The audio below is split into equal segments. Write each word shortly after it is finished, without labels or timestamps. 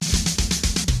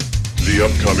The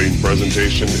upcoming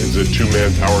presentation is a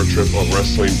two-man power trip of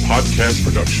wrestling podcast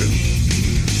production.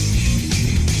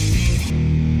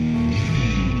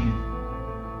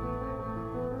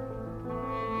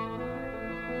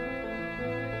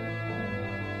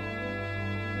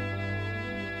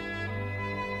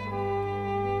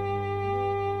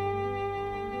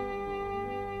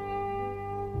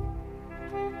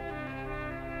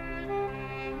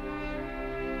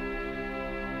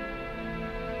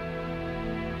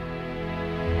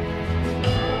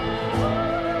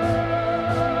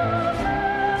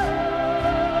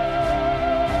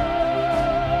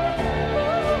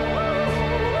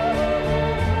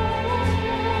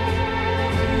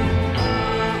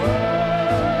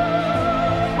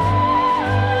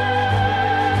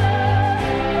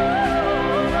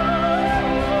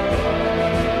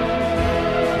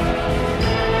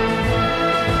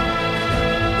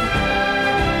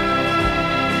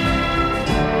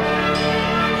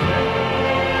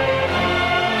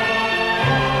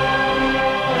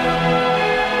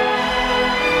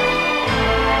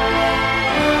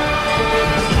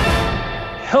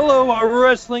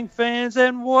 Wrestling fans,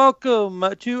 and welcome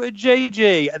to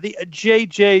JJ, the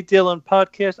JJ Dillon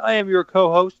podcast. I am your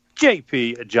co-host,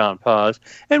 JP John Paz,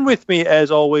 and with me, as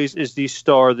always, is the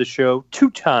star of the show,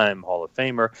 two-time Hall of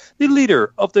Famer, the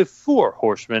leader of the Four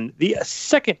Horsemen, the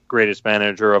second greatest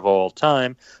manager of all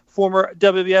time, former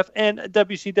WWF and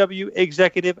WCW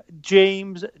executive,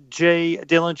 James J.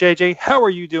 Dillon. JJ, how are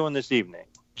you doing this evening?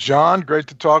 John, great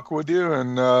to talk with you,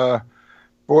 and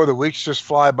boy, the weeks just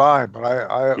fly by, but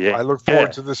I look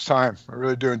forward to this time. I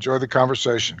really do enjoy the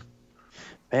conversation.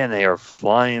 Man, they are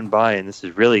flying by, and this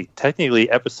is really technically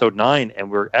episode 9, and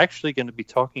we're actually going to be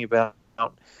talking about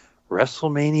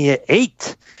WrestleMania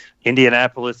 8,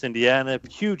 Indianapolis, Indiana.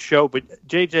 Huge show, but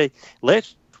JJ,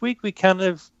 last week we kind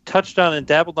of touched on and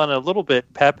dabbled on it a little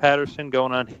bit. Pat Patterson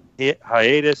going on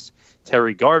hiatus,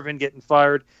 Terry Garvin getting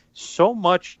fired. So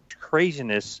much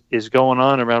craziness is going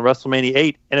on around WrestleMania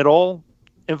 8, and it all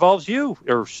involves you,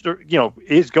 or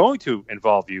is going to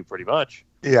involve you pretty much.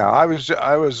 Yeah, I was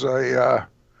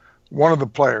one of the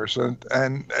players,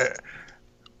 and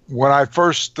when I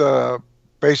first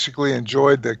basically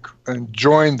joined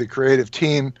the creative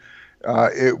team,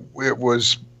 it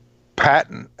was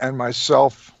Patton and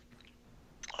myself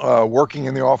working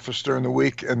in the office during the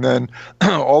week, and then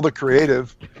all the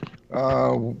creative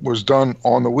was done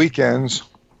on the weekends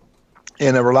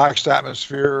in a relaxed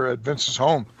atmosphere at Vince's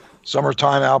home.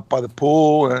 Summertime out by the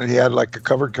pool, and he had like a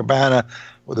covered cabana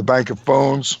with a bank of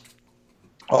phones.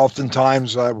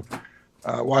 Oftentimes, I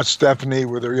watched Stephanie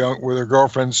with her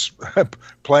girlfriends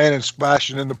playing and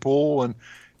splashing in the pool,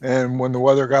 and when the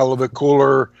weather got a little bit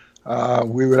cooler,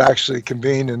 we would actually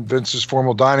convene in Vince's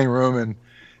formal dining room, and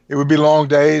it would be long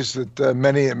days that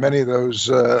many of those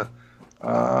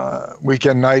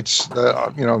weekend nights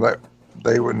that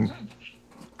they wouldn't,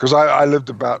 because I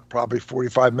lived about probably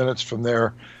 45 minutes from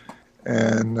there.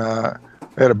 And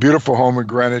they had a beautiful home in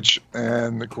Greenwich,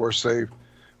 and of course I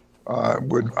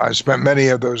spent many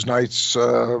of those nights,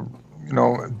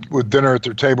 with dinner at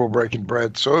their table, breaking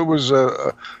bread. So it was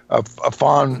a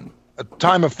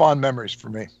time of fond memories for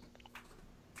me.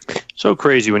 So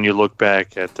crazy when you look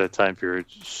back at that time period.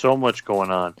 So much going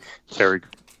on. Terry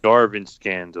Garvin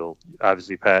scandal.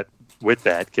 Obviously, Pat, with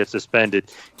that, gets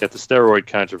suspended. Got the steroid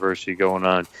controversy going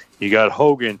on. You got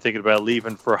Hogan thinking about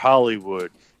leaving for Hollywood.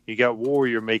 You got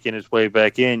Warrior making his way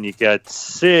back in. You got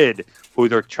Sid, who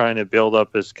they're trying to build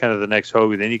up as kind of the next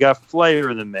Hogan. Then you got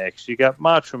Flair in the mix. You got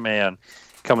Macho Man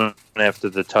coming after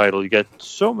the title. You got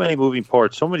so many moving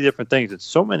parts, so many different things, and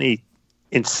so many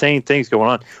insane things going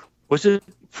on. Was it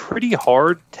a pretty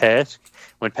hard task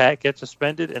when Pat gets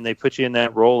suspended and they put you in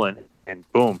that role, and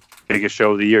boom, biggest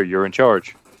show of the year, you're in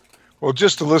charge? Well,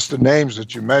 just to list the names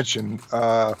that you mentioned,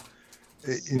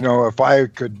 if I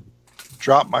could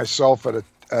drop myself at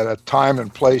a time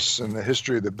and place in the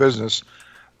history of the business,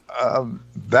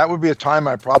 that would be a time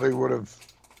I probably would have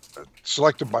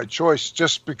selected by choice,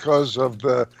 just because of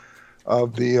the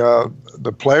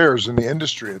players in the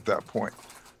industry at that point.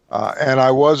 And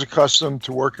I was accustomed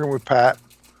to working with Pat,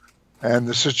 and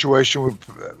the situation with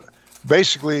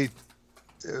basically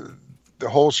the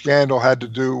whole scandal had to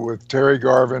do with Terry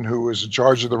Garvin, who was in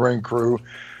charge of the ring crew,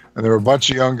 and there were a bunch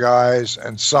of young guys,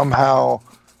 and somehow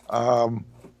a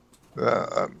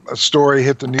story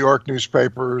hit the New York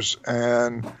newspapers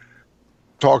and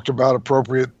talked about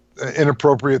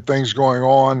inappropriate things going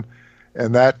on,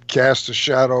 and that cast a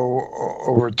shadow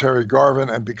over Terry Garvin.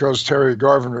 And because Terry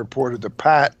Garvin reported to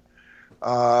Pat,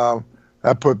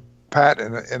 that put Pat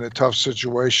in a tough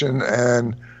situation.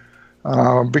 And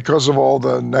because of all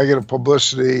the negative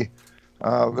publicity,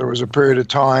 There was a period of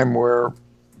time where,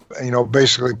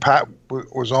 basically Pat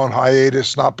was on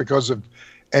hiatus, not because of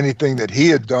anything that he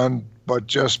had done, but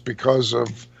just because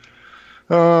of,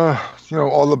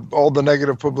 all the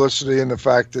negative publicity and the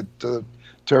fact that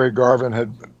Terry Garvin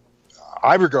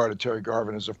I regarded Terry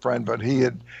Garvin as a friend, but he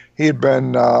had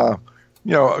been, a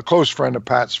close friend of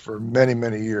Pat's for many,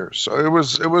 many years. So it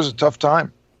was a tough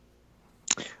time.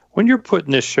 When you're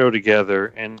putting this show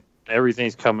together and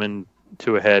everything's coming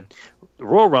to a head, the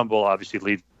Royal Rumble obviously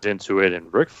leads into it,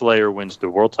 and Ric Flair wins the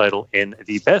world title in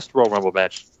the best Royal Rumble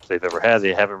match they've ever had.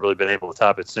 They haven't really been able to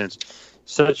top it since.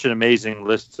 Such an amazing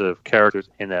list of characters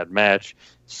in that match.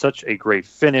 Such a great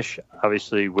finish,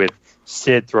 obviously, with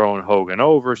Sid throwing Hogan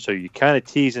over. So you kind of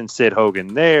teasing Sid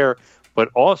Hogan there, but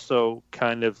also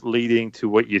kind of leading to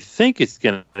what you think it's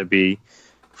going to be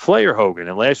Flair Hogan.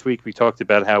 And last week we talked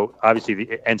about how obviously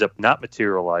it ends up not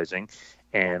materializing,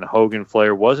 and Hogan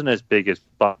Flair wasn't as big as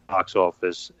box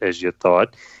office as you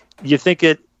thought. You think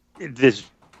this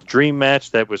dream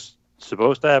match that was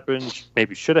supposed to happen,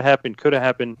 maybe should have happened, could have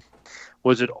happened,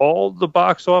 was it all the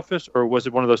box office, or was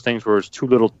it one of those things where it's too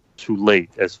little too late,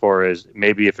 as far as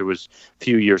maybe if it was a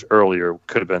few years earlier,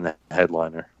 could have been the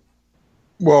headliner?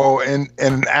 Well, in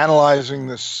analyzing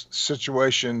this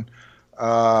situation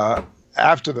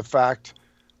after the fact,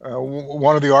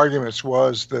 one of the arguments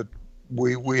was that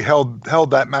we held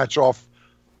that match off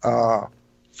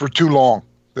for too long,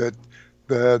 that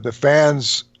the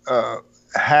fans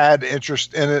had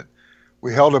interest in it.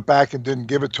 We held it back and didn't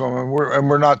give it to them, and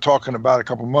we're not talking about a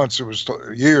couple months. It was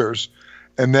years,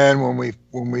 and then when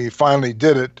we finally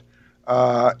did it,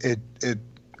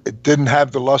 it didn't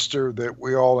have the luster that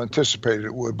we all anticipated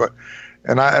it would. But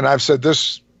I've said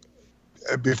this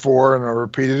before, and I'll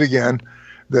repeat it again,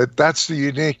 that's the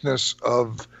uniqueness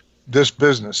of this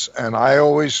business, and I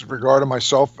always regarded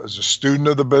myself as a student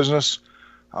of the business,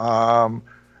 a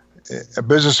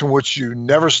business in which you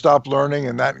never stop learning,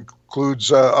 and that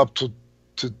includes up to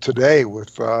today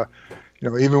with,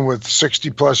 even with 60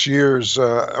 plus years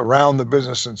around the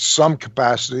business in some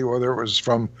capacity, whether it was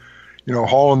from,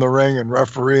 hauling the ring and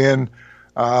refereeing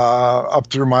up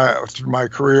through my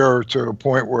career to a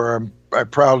point where I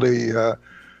proudly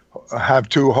have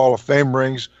 2 Hall of Fame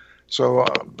rings. So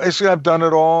basically I've done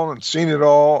it all and seen it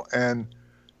all. And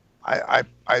I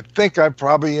think I've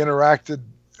probably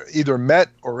either met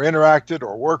or interacted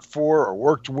or worked for or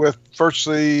worked with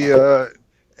virtually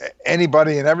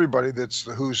anybody and everybody that's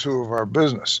the who's who of our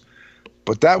business.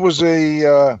 But that was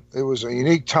it was a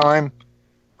unique time.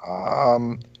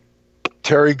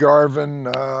 Terry Garvin,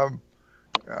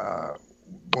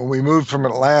 when we moved from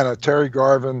Atlanta, Terry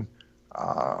Garvin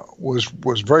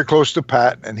was very close to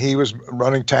Pat, and he was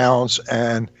running towns,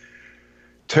 and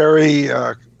Terry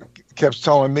kept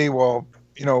telling me, well,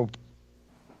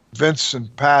 Vince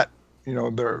and Pat,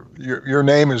 your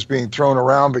name is being thrown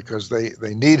around because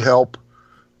they need help,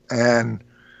 and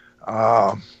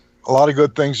a lot of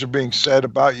good things are being said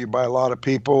about you by a lot of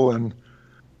people, and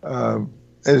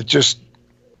it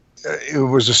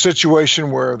was a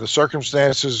situation where the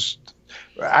circumstances,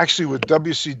 actually with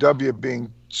WCW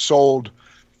being sold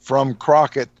from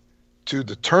Crockett to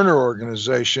the Turner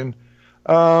organization,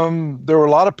 there were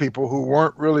a lot of people who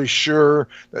weren't really sure.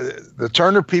 The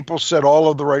Turner people said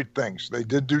all of the right things. They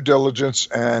did due diligence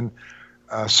and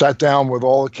sat down with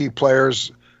all the key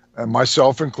players, and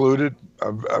myself included,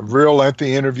 a real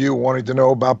lengthy interview wanting to know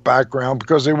about background,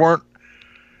 because they weren't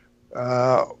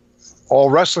all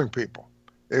wrestling people.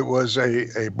 It was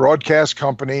a broadcast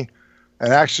company,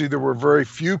 and actually there were very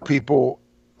few people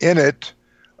in it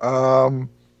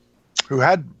who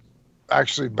had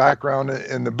actually background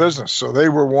in the business. So they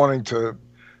were wanting to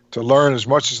learn as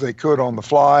much as they could on the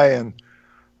fly. And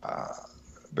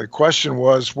the question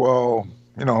was, well,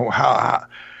 how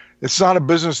it's not a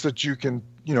business that you can,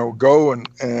 go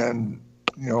and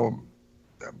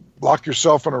lock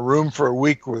yourself in a room for a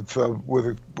week with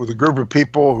a group of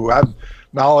people who have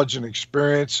knowledge and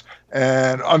experience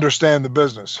and understand the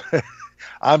business.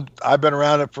 I've been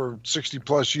around it for 60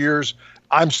 plus years.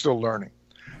 I'm still learning.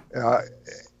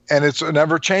 And it's an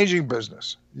ever-changing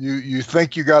business. You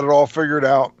think you got it all figured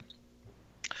out,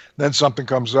 then something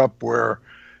comes up where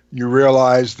you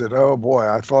realize that, oh boy,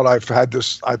 I thought I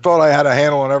had a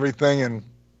handle on everything,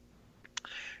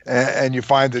 and you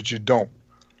find that you don't.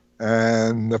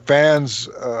 And the fans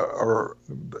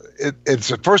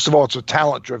first of all, it's a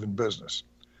talent-driven business.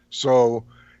 So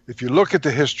if you look at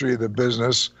the history of the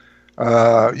business,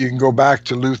 you can go back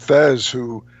to Lou Thesz,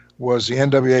 who was the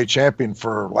NWA champion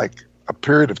for like a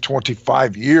period of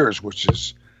 25 years, which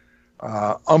is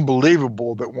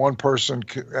unbelievable that one person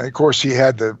could, and of course he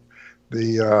had the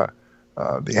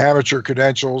the amateur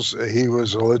credentials. He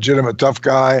was a legitimate tough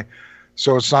guy,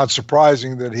 so it's not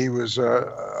surprising that he was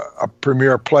a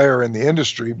premier player in the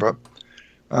industry. But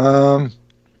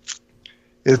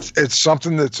it's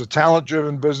something that's a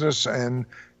talent-driven business, and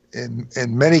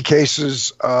in many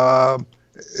cases, I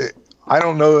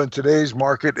don't know in today's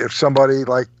market if somebody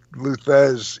like Lou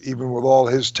Thesz, even with all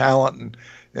his talent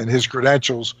and his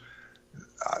credentials,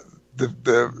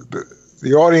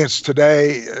 the audience today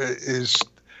is,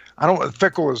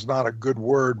 fickle is not a good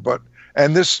word, but,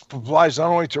 and this applies not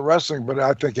only to wrestling, but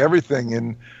I think everything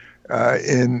in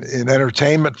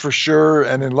entertainment for sure,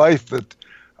 and in life, that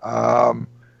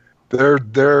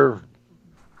they're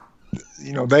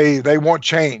they want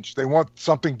change. They want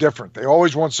something different. They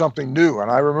always want something new. And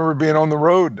I remember being on the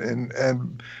road and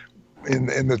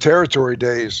in the territory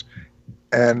days,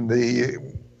 and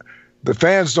the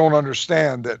fans don't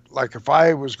understand that. Like, if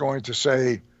I was going to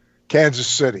say Kansas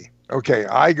City, okay,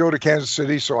 I go to Kansas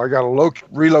City, so I got to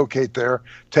relocate there,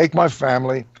 take my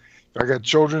family. I got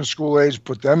children school age,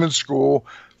 put them in school,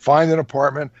 find an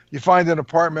apartment. You find an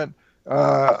apartment,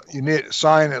 you need to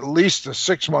sign at least a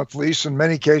 6-month lease, in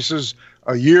many cases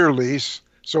a year lease.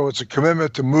 So it's a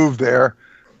commitment to move there,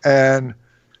 and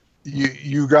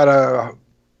you got to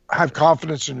have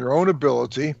confidence in your own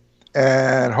ability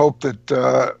and hope that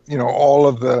all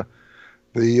of the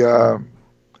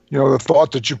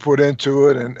thought that you put into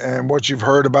it and what you've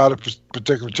heard about a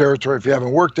particular territory, if you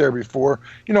haven't worked there before,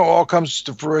 all comes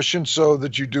to fruition, so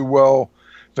that you do well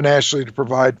financially to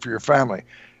provide for your family.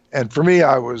 And for me,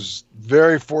 I was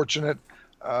very fortunate.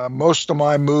 Most of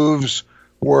my moves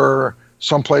were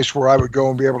someplace where I would go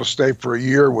and be able to stay for a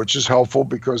year, which is helpful,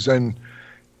 because then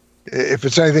if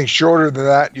it's anything shorter than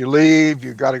that, you leave,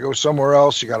 you got to go somewhere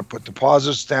else, you got to put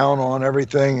deposits down on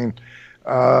everything.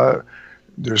 And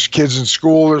there's kids in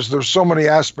school. There's so many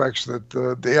aspects that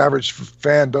the average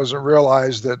fan doesn't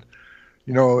realize, that,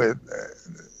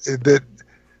 that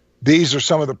these are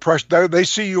some of the pressure. They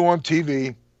see you on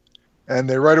TV, and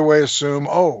they right away assume,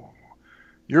 oh,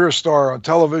 you're a star on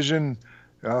television.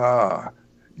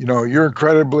 You're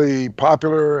incredibly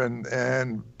popular, and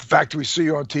the fact that we see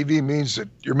you on TV means that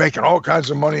you're making all kinds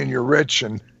of money and you're rich,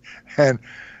 and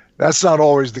that's not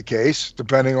always the case,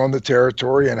 depending on the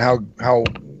territory and how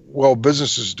well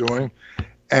business is doing.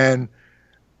 And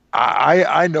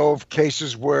I know of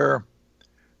cases where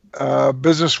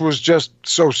business was just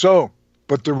so,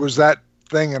 but there was that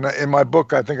thing, and in my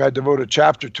book, I think I devote a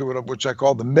chapter to it, which I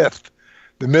call the myth.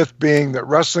 The myth being that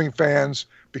wrestling fans,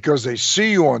 because they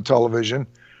see you on television,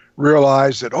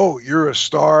 realize that, oh, you're a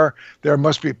star, they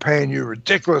must be paying you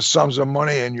ridiculous sums of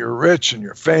money, and you're rich and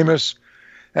you're famous.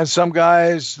 And some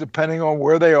guys, depending on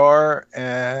where they are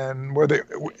and where they,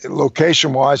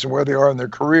 location-wise, and where they are in their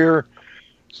career,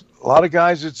 a lot of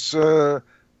guys, it's they're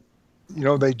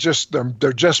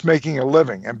just making a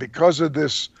living. And because of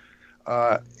this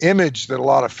image that a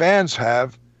lot of fans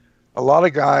have, a lot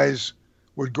of guys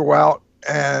would go out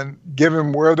and,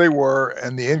 given where they were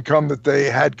and the income that they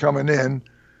had coming in,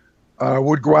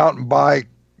 would go out and buy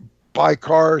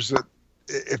cars that,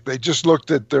 if they just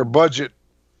looked at their budget,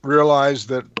 realized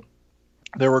that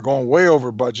they were going way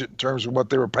over budget in terms of what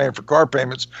they were paying for car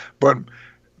payments. But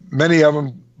many of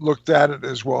them looked at it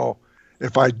as, well,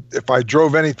 if I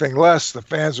drove anything less, the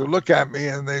fans would look at me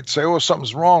and they'd say, oh,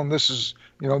 something's wrong. This is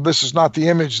not the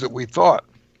image that we thought.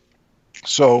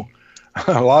 So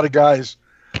a lot of guys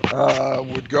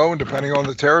would go, and depending on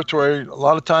the territory, a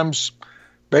lot of times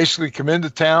basically come into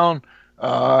town,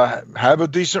 have a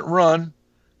decent run,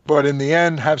 but in the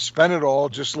end have spent it all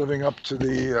just living up to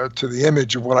the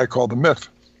image of what I call the myth.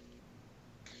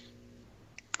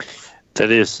 That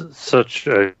is such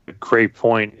a great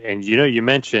point. And, you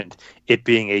mentioned it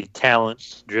being a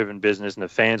talent-driven business, and the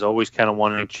fans always kind of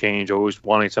wanting change, always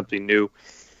wanting something new.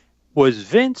 Was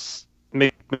Vince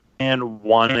McMahon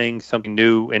wanting something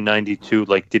new in '92?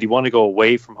 Like, did he want to go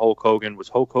away from Hulk Hogan? Was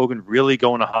Hulk Hogan really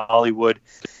going to Hollywood?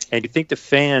 And do you think the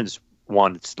fans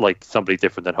wanted, like, somebody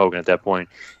different than Hogan at that point?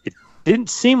 It didn't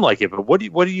seem like it, but what do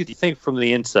you think from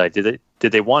the inside? Did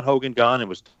they want Hogan gone, and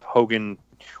was Hogan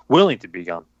willing to be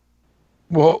gone?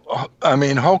 Well, I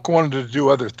mean, Hulk wanted to do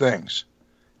other things,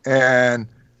 and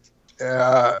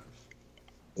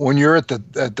when you're at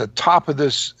the top of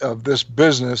this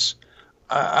business,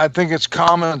 I think it's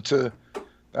common to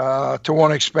want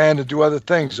to expand and do other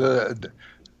things.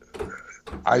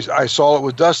 I saw it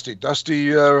with Dusty.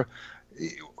 Dusty,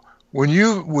 when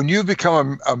you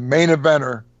become a main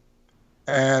eventer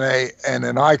and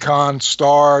an icon,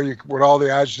 star, with all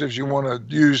the adjectives you want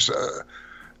to use.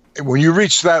 When you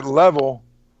reach that level,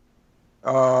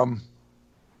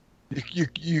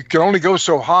 you can only go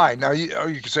so high. Now you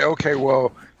can say, okay,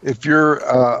 well, if you're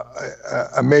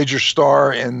a major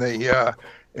star in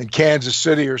in Kansas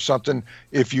City or something,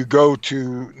 if you go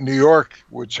to New York,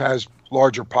 which has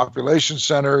larger population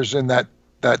centers in that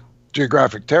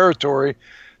geographic territory,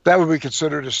 that would be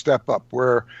considered a step up.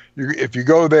 Where if you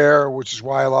go there, which is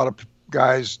why a lot of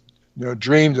guys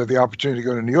dreamed of the opportunity to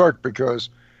go to New York, because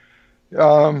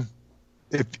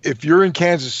if you're in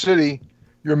Kansas City,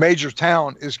 your major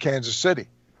town is Kansas City.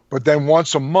 But then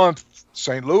once a month,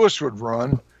 St. Louis would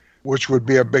run, which would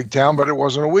be a big town, but it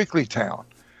wasn't a weekly town.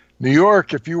 New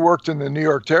York, if you worked in the New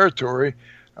York territory,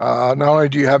 not only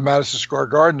do you have Madison Square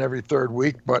Garden every third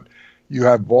week, but you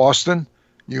have Boston,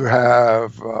 you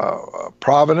have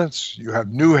Providence, you have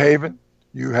New Haven,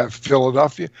 you have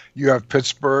Philadelphia, you have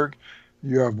Pittsburgh,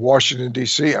 you have Washington,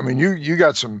 D.C. I mean, you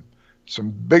got some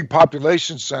big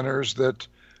population centers that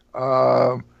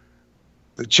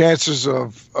the chances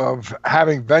of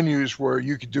having venues where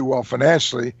you could do well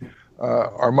financially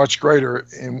are much greater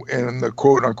in the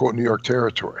quote-unquote New York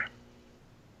territory.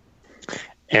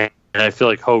 And I feel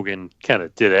like Hogan kind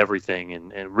of did everything.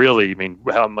 And really, I mean,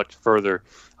 how much further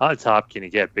on top can you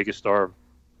get? Biggest star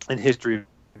in history of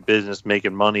business,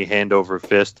 making money hand over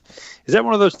fist. Is that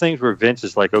one of those things where Vince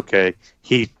is like, okay,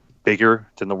 he's bigger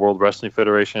than the World Wrestling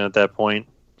Federation at that point?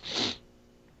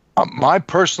 My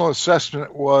personal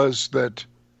assessment was that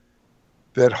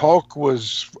Hulk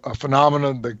was a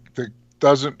phenomenon that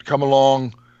doesn't come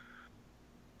along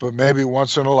but maybe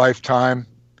once in a lifetime.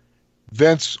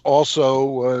 Vince also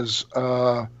was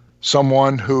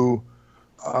someone who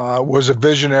was a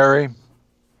visionary,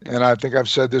 and I think I've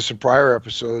said this in prior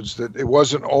episodes, that it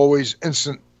wasn't always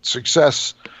instant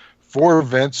success for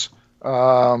Vince.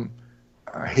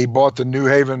 He bought the New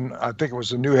Haven, I think it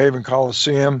was the New Haven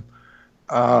Coliseum,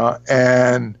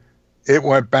 and it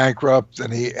went bankrupt,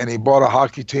 and he bought a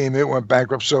hockey team. It went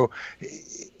bankrupt. So,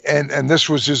 and this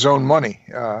was his own money.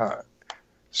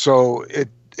 So it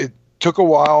took a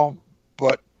while,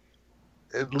 but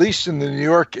at least in the New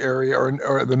York area,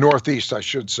 or the Northeast, I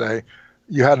should say,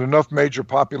 you had enough major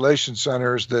population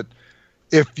centers that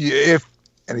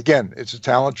and again, it's a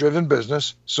talent-driven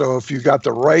business. So if you got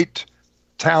the right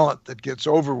talent that gets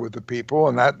over with the people,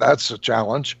 and that's a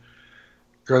challenge,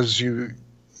 because you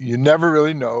never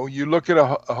really know. You look at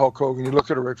a Hulk Hogan, you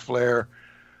look at a Ric Flair,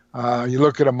 you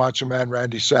look at a Macho Man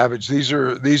Randy Savage. These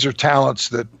are talents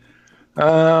that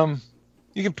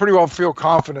you can pretty well feel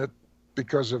confident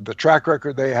because of the track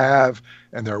record they have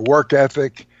and their work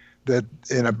ethic, that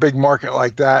in a big market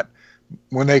like that,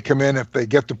 when they come in, if they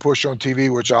get the push on TV,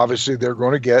 which obviously they're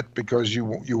going to get because you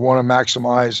want to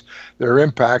maximize their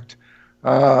impact,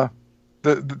 they're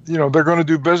going to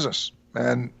do business.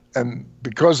 And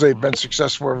because they've been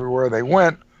successful everywhere they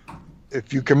went,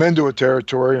 if you come into a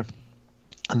territory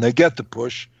and they get the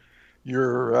push, you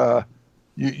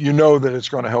know that it's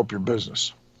going to help your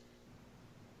business.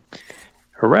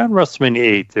 Around WrestleMania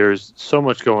 8, there's so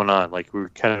much going on. Like we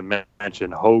kind of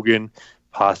mentioned, Hogan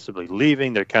possibly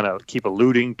leaving. They kind of keep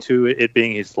alluding to it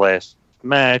being his last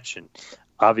match, and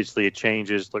obviously it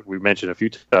changes. Like we mentioned a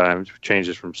few times,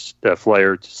 changes from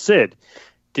Flair to Sid.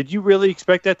 Did you really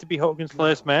expect that to be Hogan's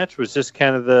last match? Was this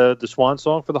kind of the swan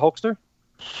song for the Hulkster?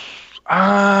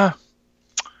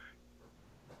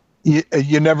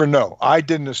 You never know. I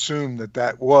didn't assume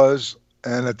that was,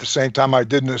 and at the same time, I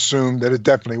didn't assume that it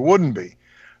definitely wouldn't be.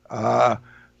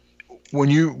 When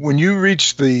you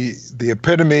reach the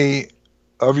epitome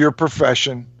of your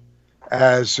profession,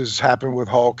 as has happened with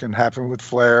Hulk and happened with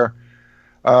Flair,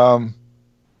 and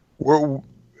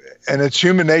it's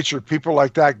human nature. People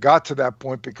like that got to that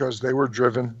point because they were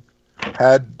driven,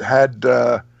 had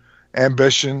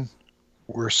ambition,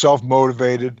 were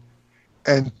self-motivated,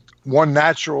 and one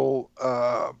natural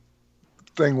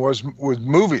thing was with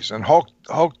movies. And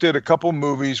Hulk did a couple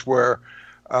movies where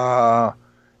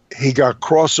he got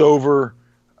crossover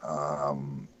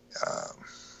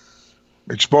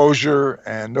exposure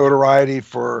and notoriety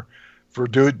for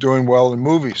doing well in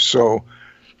movies. So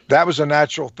that was a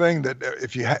natural thing, that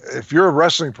if you're a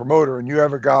wrestling promoter and you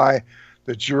have a guy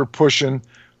that you're pushing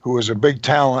who is a big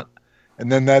talent,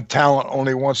 and then that talent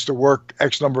only wants to work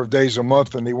X number of days a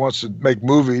month and he wants to make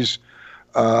movies,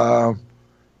 that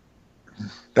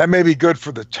may be good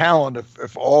for the talent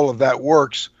if all of that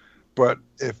works. But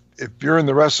if you're in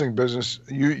the wrestling business,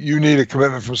 you need a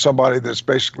commitment from somebody that's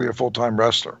basically a full-time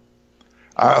wrestler.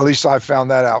 At least I found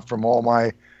that out from all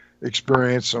my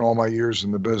experience and all my years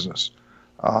in the business.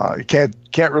 You can't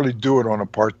really do it on a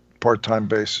part-time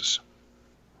basis.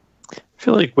 I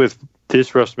feel like with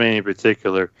this WrestleMania in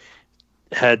particular,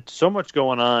 had so much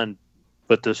going on,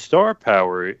 but the star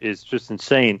power is just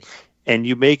insane. and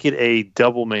you make it a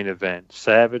double main event,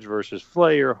 Savage versus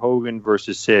Flair, Hogan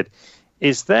versus Sid.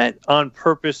 Is that on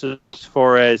purpose as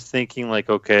far as thinking like,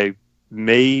 okay,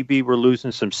 maybe we're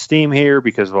losing some steam here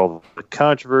because of all the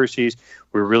controversies,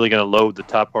 we're really going to load the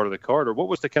top part of the card? Or what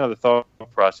was the kind of the thought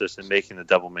process in making the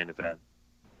double main event?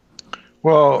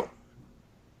 Well,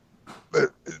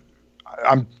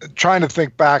 I'm trying to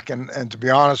think back, and to be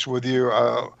honest with you,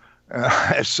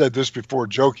 I've said this before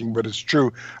joking, but it's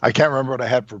true. I can't remember what I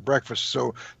had for breakfast.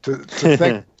 So to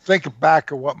think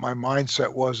back of what my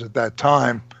mindset was at that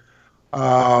time,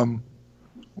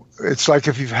 it's like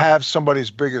if you have somebody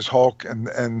as big as Hulk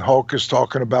and Hulk is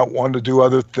talking about wanting to do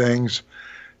other things,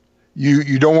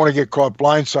 you don't want to get caught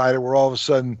blindsided where all of a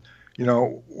sudden,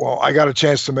 well, I got a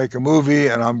chance to make a movie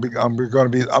and I'm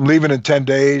leaving in 10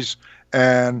 days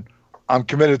and I'm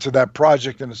committed to that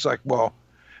project. And it's like, well,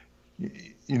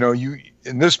 you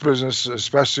in this business,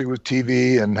 especially with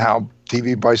TV and how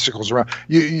TV bicycles around,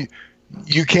 you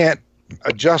can't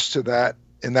adjust to that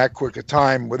in that quick a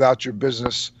time without your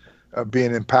business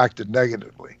being impacted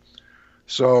negatively.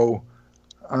 So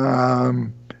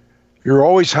you're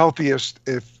always healthiest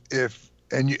if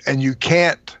you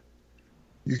can't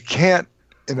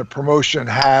in a promotion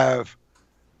have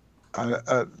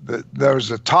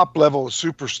there's a top level of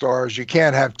superstars. You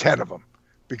can't have 10 of them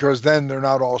because then they're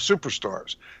not all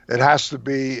superstars. It has to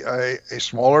be a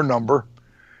smaller number,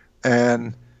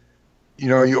 and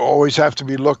you always have to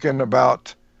be looking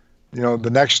about the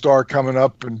next star coming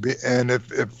up, and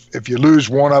if you lose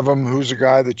one of them, who's a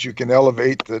guy that you can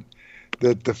elevate that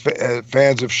the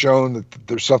fans have shown that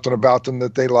there's something about them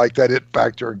that they like, that it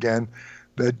factor again,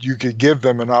 that you could give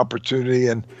them an opportunity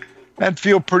and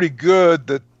feel pretty good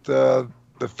that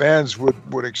the fans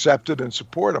would accept it and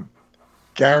support them.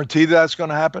 Guarantee that's going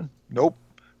to happen? Nope.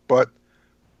 But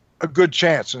a good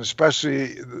chance, and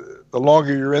especially the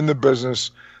longer you're in the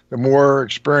business, the more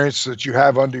experience that you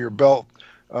have under your belt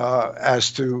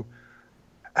as to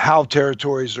how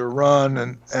territories are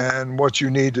run and what you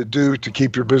need to do to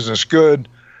keep your business good.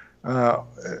 In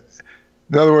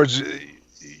other words,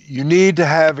 you need to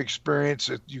have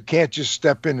experience. You can't just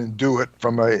step in and do it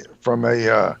from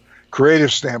a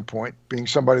creative standpoint, being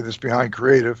somebody that's behind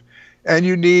creative, and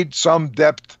you need some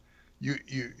depth. You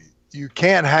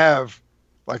can't have,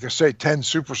 like I say, 10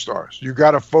 superstars. You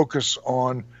got to focus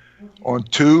on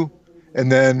 2,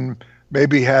 and then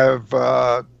maybe have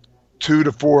 2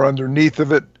 to 4 underneath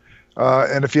of it.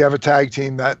 And if you have a tag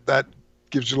team, that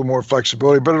gives you a little more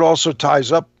flexibility, but it also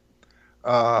ties up.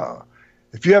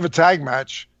 If you have a tag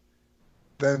match,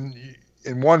 then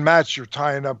in one match you're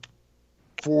tying up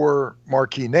 4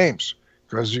 marquee names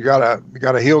because you got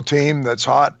a heel team that's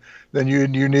hot. Then you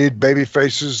need baby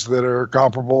faces that are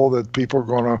comparable that people are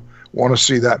going to want to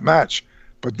see that match.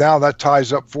 But now that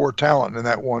ties up 4 talent in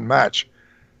that one match.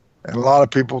 And a lot of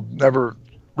people never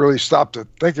really stop to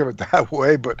think of it that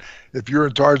way. But if you're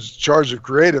in charge of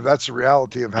creative, that's the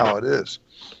reality of how it is.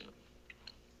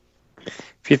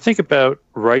 If you think about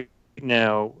right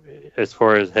now, as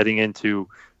far as heading into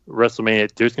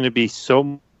WrestleMania, there's going to be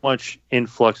so much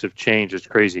influx of change. It's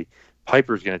crazy.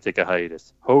 Piper's going to take a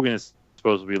hiatus. Hogan is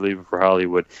supposed to be leaving for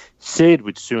Hollywood. Sid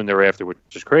would soon thereafter, which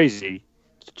is crazy.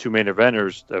 The 2 main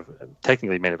eventers,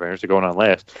 technically main eventers, are going on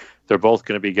last. They're both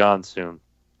going to be gone soon.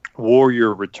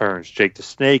 Warrior returns. Jake the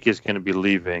Snake is going to be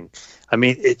leaving. I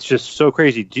mean, it's just so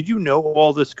crazy. Did you know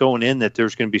all this going in, that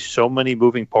there's going to be so many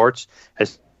moving parts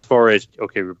as far as,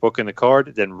 okay, we're booking the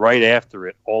card, then right after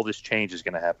it, all this change is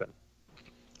going to happen?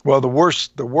 Well, the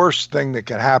worst thing that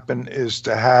can happen is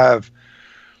to have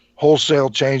wholesale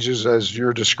changes, as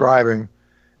you're describing,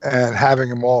 and having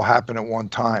them all happen at one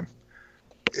time.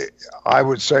 I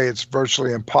would say it's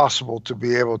virtually impossible to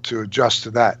be able to adjust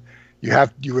to that.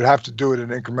 You would have to do it in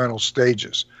incremental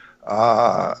stages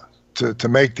to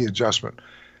make the adjustment.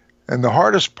 And the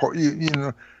hardest part,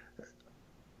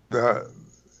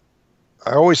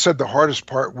 I always said the hardest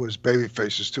part was baby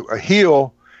faces too. A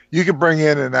heel, you can bring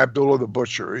in an Abdullah the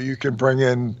Butcher, or you can bring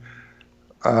in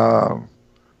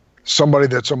somebody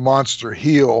that's a monster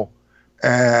heel,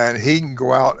 and he can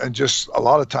go out and just a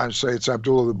lot of times say it's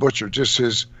Abdullah the Butcher, just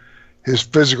his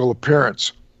physical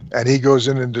appearance, and he goes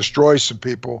in and destroys some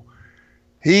people.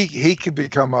 He could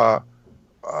become a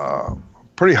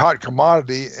pretty hot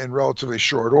commodity in relatively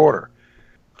short order.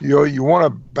 You want to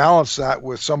balance that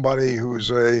with somebody who's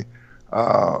a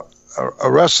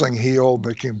wrestling heel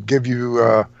that can give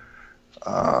you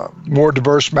more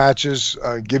diverse matches,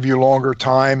 give you longer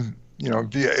time.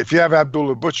 If you have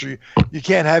Abdullah the Butcher, you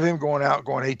can't have him going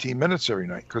 18 minutes every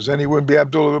night, because then he wouldn't be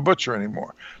Abdullah the Butcher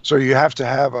anymore. So you have to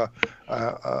have a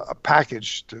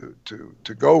package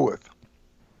to go with.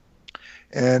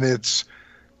 And it's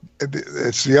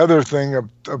it's the other thing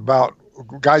about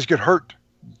guys get hurt.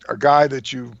 A guy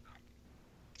that you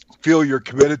feel you're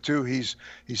committed to, he's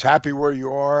happy where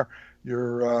you are.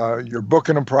 You're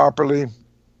booking him properly.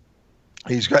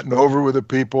 He's getting over with the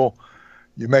people.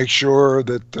 You make sure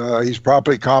that he's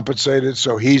properly compensated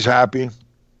so he's happy.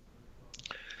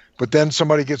 But then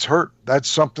somebody gets hurt.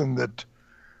 That's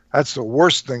the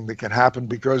worst thing that can happen,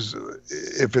 because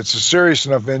if it's a serious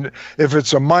enough, if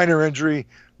it's a minor injury,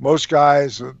 most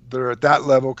guys that are at that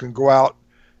level can go out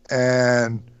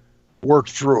and work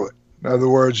through it. In other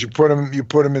words, you put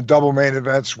them in double main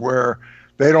events where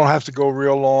they don't have to go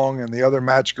real long, and the other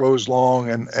match goes long,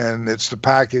 and it's the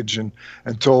package, and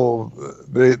until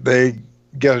they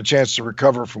get a chance to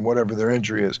recover from whatever their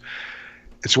injury is.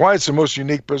 It's why it's the most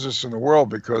unique business in the world,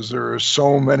 because there are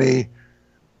so many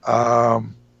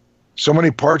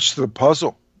parts to the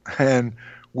puzzle, and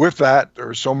with that, there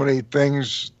are so many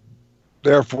things,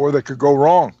 therefore, that could go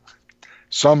wrong.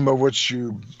 Some of which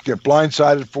you get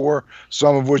blindsided for,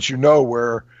 some of which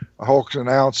where Hulk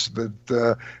announced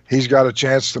that he's got a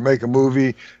chance to make a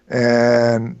movie,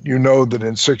 and that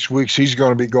in 6 weeks he's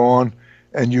going to be gone,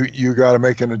 and you got to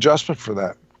make an adjustment for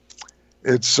that.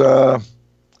 It's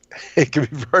it can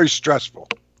be very stressful.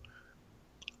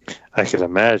 I can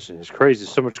imagine. It's crazy.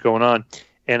 So much going on.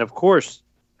 And of course,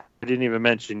 I didn't even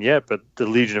mention yet, but the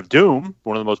Legion of Doom,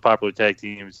 one of the most popular tag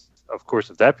teams, of course,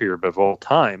 of that period, but of all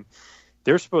time,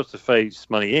 they're supposed to face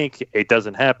Money Inc. It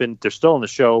doesn't happen. They're still on the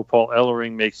show. Paul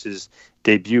Ellering makes his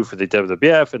debut for the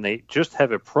WWF, and they just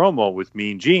have a promo with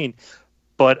Mean Gene.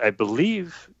 But I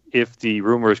believe, if the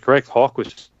rumor is correct, Hawk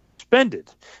was suspended,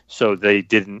 so they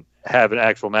didn't have an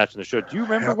actual match in the show. Do you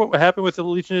remember what happened with the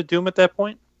Legion of Doom at that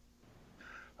point?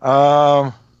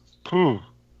 I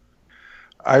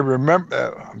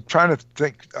remember. I'm trying to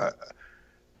think.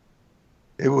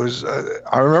 It was.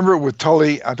 I remember it with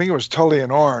Tully. I think it was Tully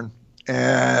and Arn.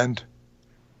 And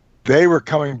they were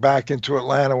coming back into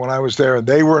Atlanta when I was there, and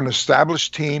they were an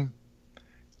established team,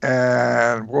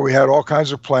 and where we had all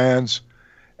kinds of plans,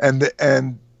 and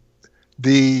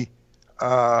the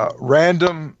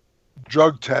random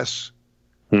drug tests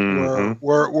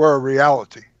were a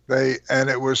reality.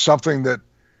 It was something that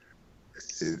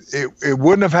it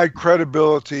wouldn't have had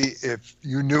credibility if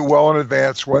you knew well in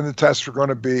advance when the tests were going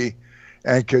to be,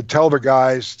 and could tell the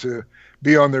guys to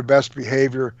be on their best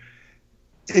behavior.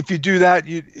 If you do that,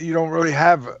 you don't really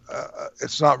have.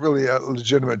 It's not really a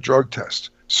legitimate drug test.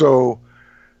 So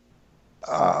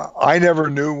I never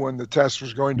knew when the test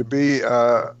was going to be,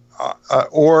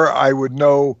 or I would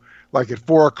know, like at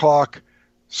 4:00,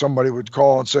 somebody would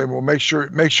call and say, "Well, make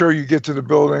sure you get to the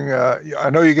building. I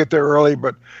know you get there early,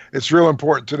 but it's real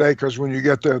important today, because when you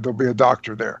get there, there'll be a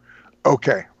doctor there."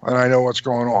 Okay, and I know what's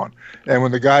going on. And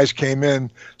when the guys came in,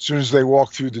 as soon as they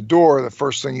walked through the door, the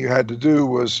first thing you had to do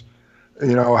was,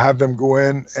 have them go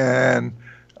in and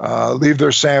leave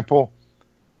their sample.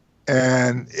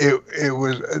 And it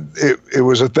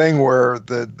was a thing where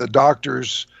the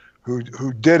doctors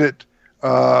who did it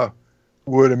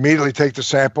would immediately take the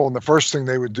sample, and the first thing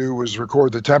they would do was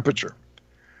record the temperature.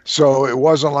 So it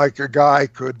wasn't like a guy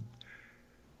could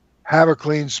have a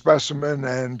clean specimen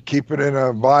and keep it in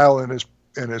a vial in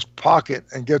his pocket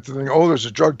and get to the thing, oh, there's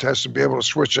a drug test, and be able to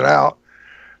switch it out.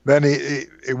 Then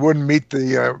it wouldn't meet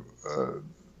the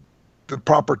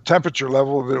proper temperature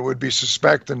level that it would be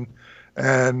suspect, and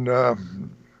there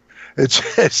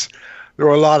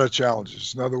were a lot of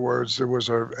challenges. In other words, there was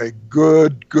a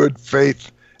good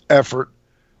faith effort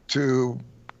to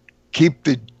keep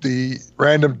the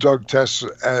random drug tests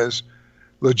as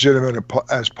legitimate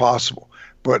as possible.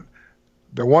 But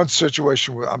the one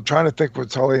situation I'm trying to think with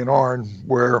Tully and Arn,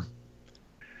 where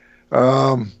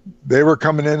they were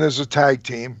coming in as a tag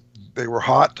team, they were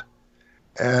hot,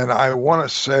 and I want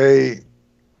to say,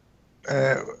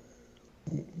 they're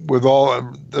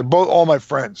both all my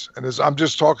friends, and I'm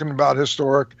just talking about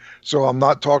historic, so I'm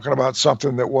not talking about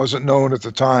something that wasn't known at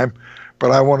the time.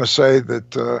 But I want to say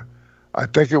that I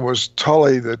think it was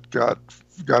Tully that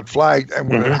got flagged, and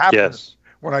when it happens, yes.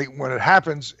 when it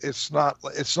happens, it's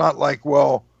not like,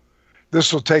 well,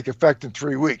 this will take effect in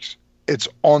 3 weeks. It's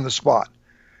on the spot,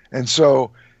 and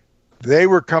so they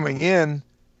were coming in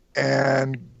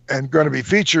and going to be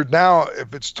featured. Now,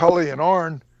 if it's Tully and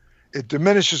Arn, it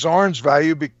diminishes Arn's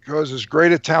value, because as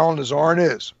great a talent as Arn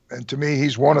is, and to me,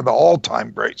 he's one of the all-time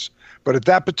greats. But at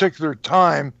that particular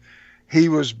time, he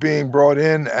was being brought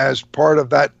in as part of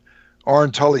that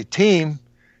Arn Tully team,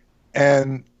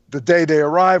 and the day they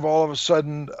arrive, all of a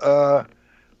sudden,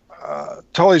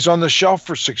 Tully's on the shelf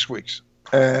for 6 weeks,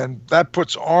 and that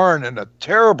puts Arn in a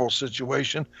terrible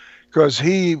situation, because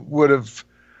he would have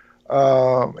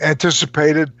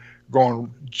anticipated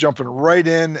jumping right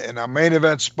in a main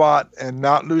event spot and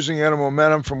not losing any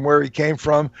momentum from where he came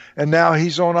from. And now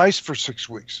he's on ice for 6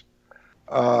 weeks.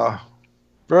 It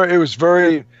was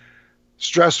very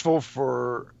stressful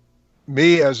for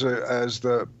me as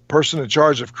the person in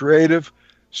charge of creative,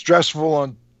 stressful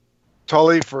on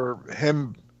Tully for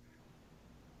him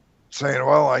saying,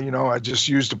 well, I just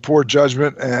used a poor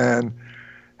judgment, and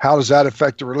how does that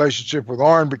affect the relationship with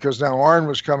Arn? Because now Arn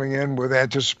was coming in with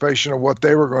anticipation of what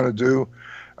they were going to do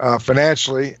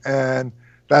financially, and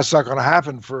that's not going to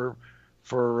happen for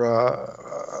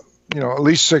at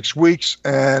least 6 weeks.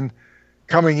 And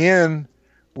coming in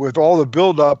with all the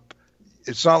buildup,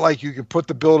 it's not like you can put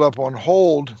the buildup on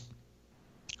hold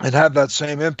and have that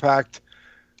same impact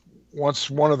once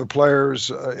one of the players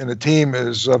in a team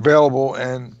is available,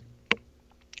 and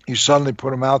you suddenly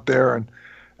put them out there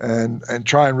and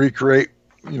try and recreate,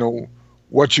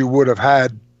 what you would have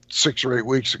had 6 or 8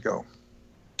 weeks ago.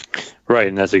 Right,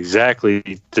 and that's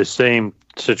exactly the same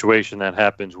situation that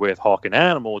happens with Hawk and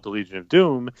Animal with the Legion of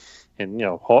Doom. And,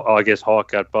 I guess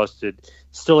Hawk got busted,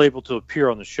 still able to appear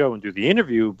on the show and do the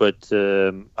interview, but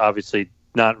obviously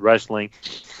not wrestling,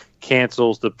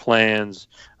 cancels the plans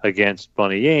against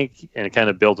Bunny Inc., and it kind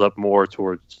of builds up more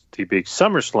towards the big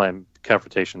SummerSlam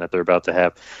confrontation that they're about to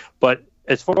have. But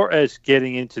as far as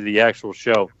getting into the actual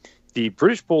show, the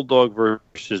British Bulldog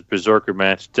versus Berserker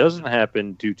match doesn't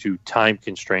happen due to time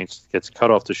constraints. It gets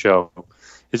cut off the show.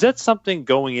 Is that something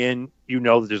going in,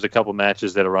 that there's a couple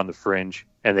matches that are on the fringe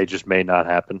and they just may not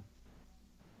happen?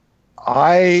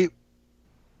 I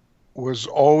was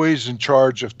always in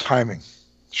charge of timing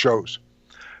shows,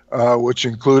 which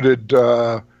included,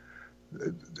 if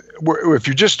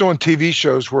you're just doing TV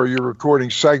shows where you're recording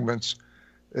segments,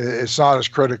 it's not as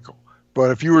critical.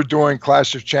 But if you were doing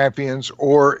Clash of Champions,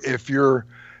 or if you're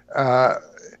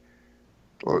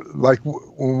like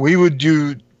when we would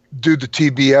do the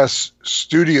TBS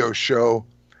studio show,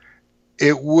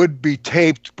 it would be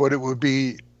taped, but it would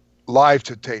be live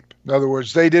to tape. In other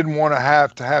words, they didn't want to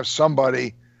have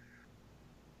somebody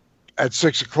at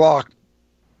 6 o'clock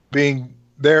being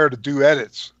there to do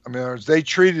edits. I mean, in other words, they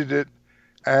treated it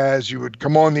as you would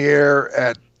come on the air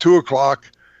at 2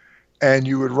 o'clock and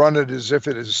you would run it as if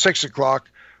it is 6 o'clock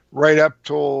right up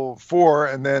till 4,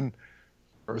 and then,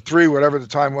 or 3, whatever the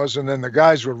time was. And then the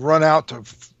guys would run out to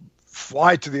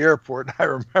fly to the airport. And I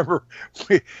remember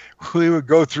we would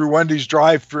go through Wendy's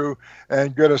drive-through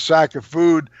and get a sack of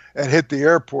food and hit the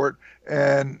airport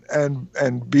and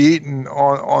be eaten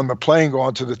on the plane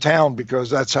going to the town, because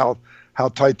that's how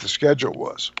tight the schedule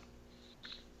was.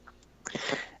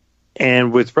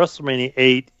 And with WrestleMania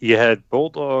 8, you had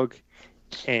Bulldog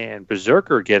and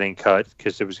Berserker getting cut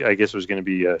because it was going to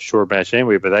be a short match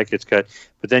anyway, but that gets cut.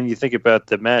 But then you think about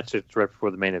the match that's right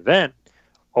before the main event.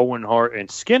 Owen Hart and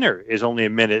Skinner is only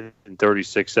 1 minute and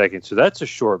 36 seconds, so that's a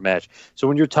short match. So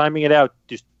when you're timing it out,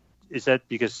 is that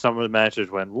because some of the matches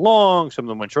went long, some of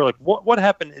them went short? Like what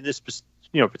happened in this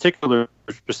particular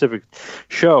specific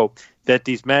show that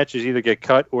these matches either get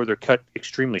cut or they're cut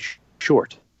extremely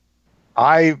short?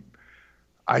 I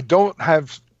don't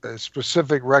have a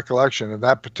specific recollection of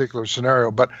that particular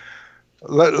scenario, but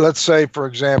let's say, for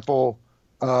example,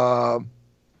 the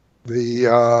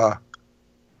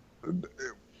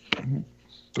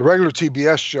regular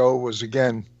TBS show was,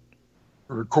 again,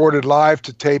 recorded live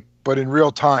to tape, but in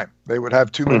real time. They would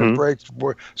have 2-minute breaks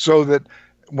so that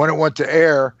when it went to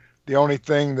air, the only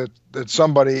thing that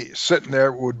somebody sitting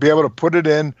there would be able to put it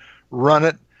in, run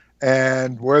it,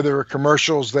 and where there were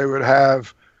commercials, they would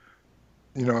have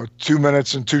 2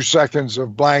 minutes and 2 seconds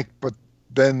of blank, but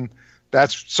then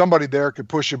that's somebody there could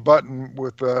push a button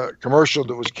with a commercial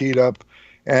that was keyed up,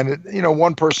 and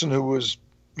one person who was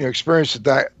experienced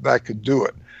at that could do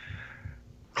it.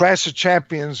 Clash of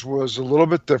Champions was a little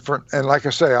bit different, and like I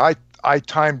say, I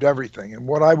timed everything, and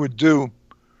what I would do,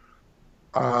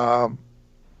 I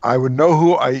would know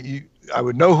who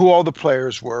all the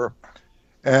players were,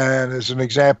 and as an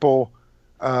example,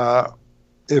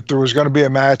 if there was going to be a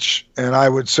match, and I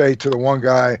would say to the one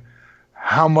guy,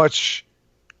 how much,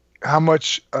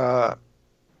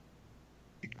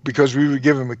 because we would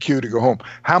give him a cue to go home.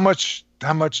 How much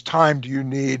time do you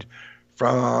need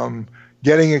from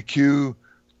getting a cue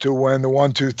to when the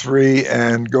 1, 2, 3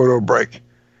 and go to a break?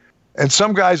 And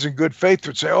some guys in good faith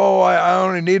would say, "Oh, I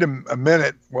only need a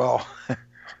minute." Well,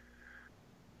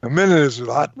 a minute is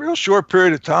a real short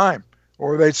period of time.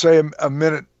 Or they'd say a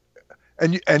minute.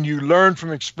 And you learn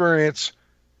from experience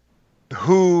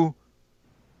who,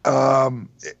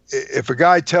 if a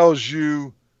guy tells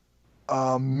you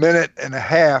a minute and a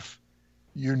half,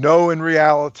 in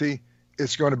reality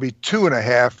it's going to be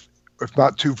 2.5, if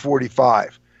not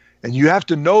 2:45. And you have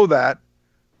to know that,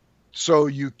 so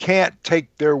you can't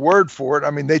take their word for it.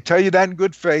 I mean, they tell you that in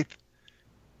good faith,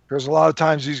 because a lot of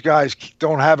times these guys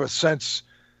don't have a sense,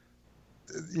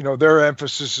 their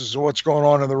emphasis is what's going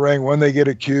on in the ring, when they get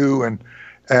a cue,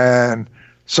 and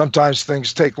sometimes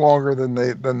things take longer than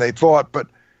they thought. But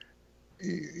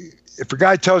if a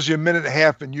guy tells you a minute and a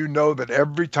half, and you know that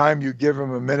every time you give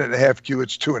him a minute and a half cue,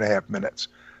 it's 2.5 minutes.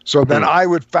 So then I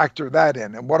would factor that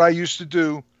in. And what I used to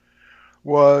do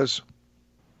was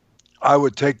I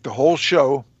would take the whole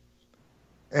show,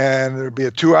 and there'd be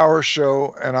a 2-hour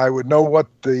show, and I would know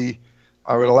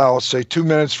I would allow, let's say, 2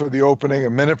 minutes for the opening, a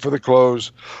minute for the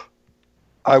close.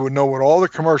 I would know what all the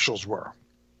commercials were.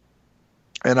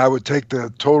 And I would take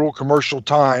the total commercial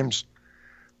times,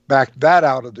 back that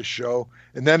out of the show,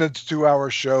 and then it's a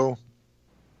 2-hour show.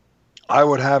 I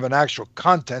would have an actual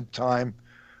content time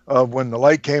of when the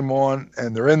light came on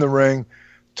and they're in the ring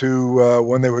to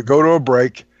when they would go to a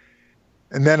break.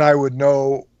 And then I would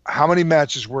know how many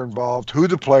matches were involved, who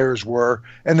the players were,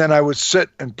 and then I would sit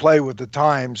and play with the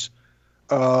times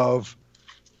of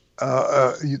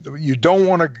you don't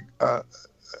want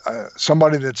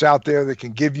somebody that's out there that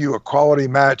can give you a quality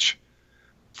match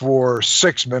for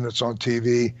 6 minutes on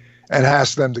TV and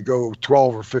ask them to go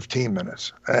 12 or 15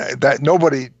 minutes. That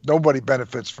nobody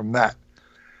benefits from that.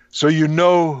 So you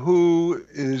know who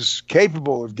is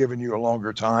capable of giving you a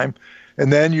longer time,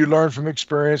 and then you learn from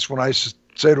experience. When I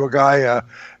say to a guy,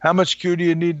 how much cue do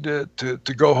you need to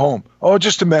go home? Oh,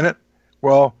 just a minute.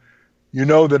 Well, you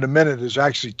know that a minute is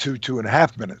actually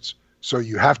 2.5 minutes. So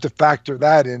you have to factor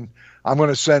that in. I'm going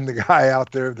to send the guy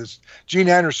out there. Gene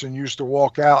Anderson used to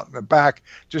walk out in the back,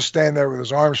 just stand there with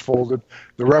his arms folded.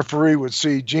 The referee would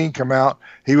see Gene come out.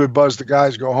 He would buzz the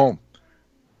guys, go home.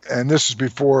 And this is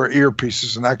before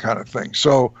earpieces and that kind of thing.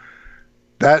 So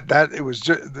it was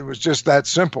just that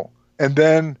simple. And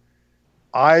then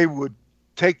I would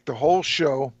take the whole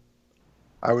show.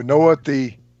 I would know what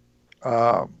the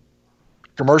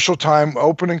commercial time,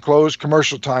 open and close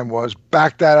commercial time was,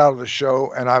 back that out of the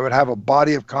show, and I would have a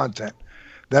body of content.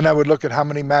 Then I would look at how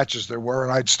many matches there were,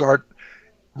 and I'd start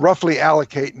roughly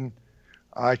allocating.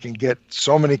 I can get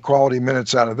so many quality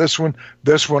minutes out of this one.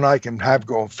 This one I can have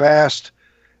going fast,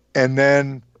 and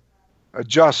then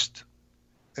adjust.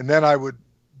 And then I would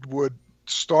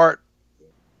start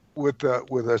with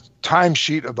a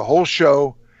timesheet of the whole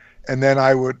show, and then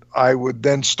I would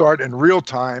then start in real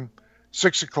time,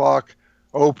 6 o'clock,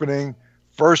 opening,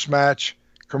 first match,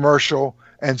 commercial.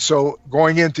 And so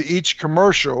going into each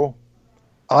commercial,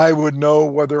 I would know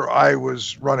whether I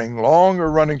was running long or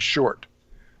running short,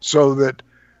 so that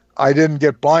I didn't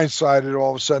get blindsided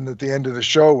all of a sudden at the end of the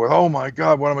show with, oh my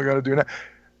God, what am I going to do now?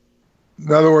 In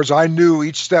other words, I knew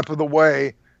each step of the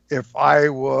way if I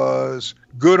was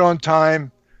good on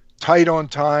time, tight on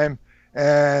time,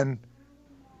 and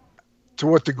to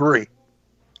what degree.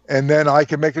 And then I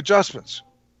could make adjustments.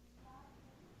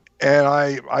 And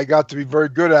I got to be very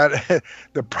good at it.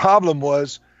 The problem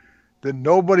was that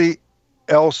nobody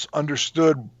else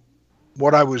understood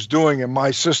what I was doing in my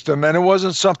system. And it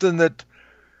wasn't something that,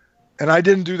 and I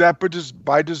didn't do that but just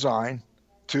by design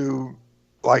to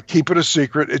like keep it a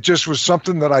secret. It just was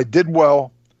something that I did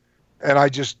well, and I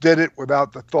just did it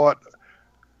without the thought.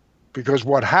 Because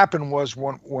what happened was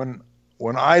when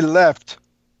I left,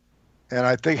 and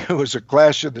I think it was a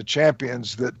Clash of the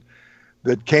Champions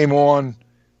that came on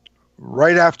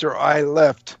right after I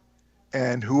left,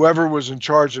 and whoever was in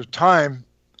charge of time,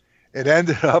 it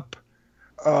ended up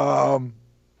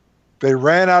they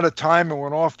ran out of time and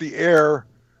went off the air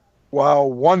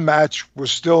while one match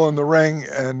was still in the ring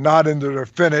and not into the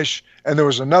finish, and there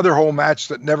was another whole match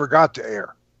that never got to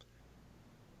air.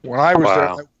 When I was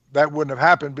there, that wouldn't have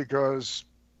happened because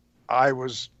I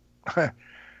was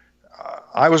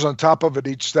I was on top of it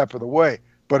each step of the way.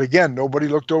 But again, nobody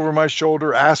looked over my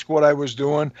shoulder, asked what I was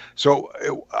doing. So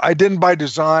I didn't by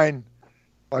design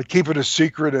like keep it a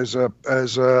secret as a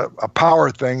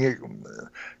power thing,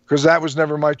 because that was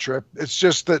never my trip. It's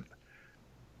just that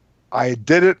I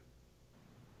did it,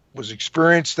 was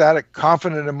experienced at it,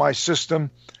 confident in my system,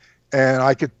 and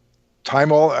I could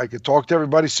I could talk to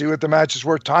everybody, see what the matches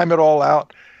were, time it all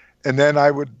out, and then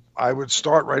I would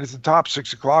start right at the top,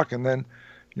 6 o'clock, and then,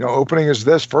 opening is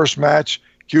this, first match,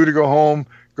 cue to go home,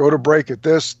 go to break at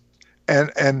this,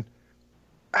 and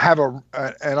have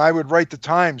and I would write the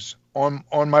times on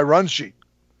my run sheet,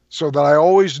 so that I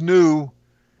always knew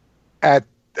at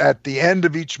the end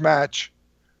of each match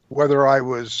whether I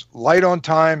was light on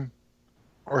time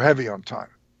or heavy on time.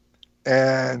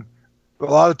 And a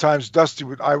lot of times Dusty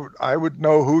I would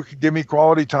know who could give me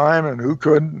quality time and who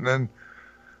couldn't. And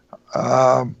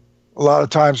a lot of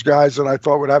times guys that I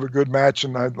thought would have a good match,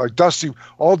 and I like Dusty.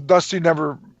 Dusty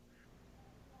never.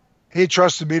 He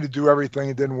trusted me to do everything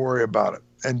and didn't worry about it.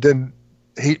 And then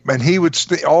he would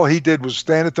all he did was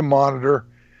stand at the monitor,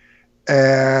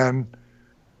 and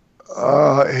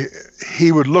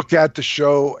he would look at the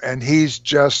show, and he's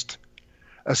just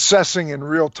assessing in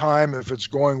real time if it's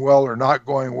going well or not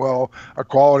going well, a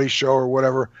quality show or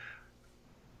whatever.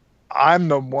 I'm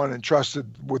the one entrusted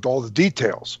with all the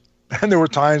details. And there were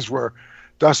times where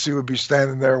Dusty would be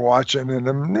standing there watching,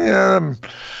 and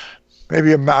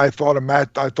maybe I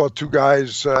thought two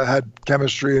guys had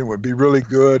chemistry and would be really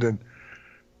good, and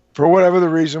for whatever the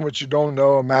reason, which you don't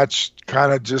know, a match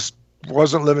kind of just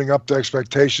wasn't living up to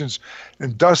expectations.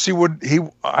 And Dusty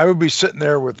I would be sitting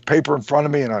there with paper in front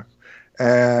of me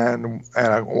and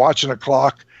watching a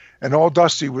clock, and all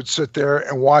Dusty would sit there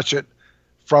and watch it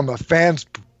from a fan's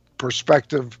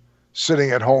perspective,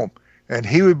 sitting at home, and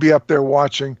he would be up there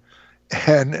watching,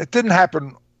 and it didn't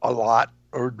happen a lot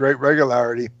or great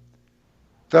regularity.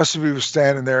 Dusty was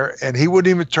standing there, and he wouldn't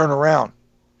even turn around.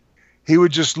 He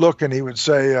would just look, and he would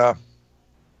say,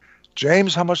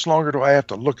 James, how much longer do I have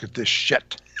to look at this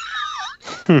shit?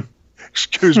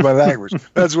 Excuse my language.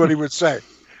 That's what he would say.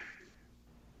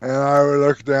 And I would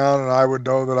look down, and I would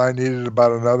know that I needed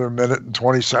about another minute and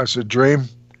 20 seconds. I said, Dream,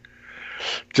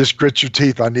 just grit your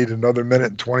teeth. I need another minute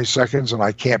and 20 seconds, and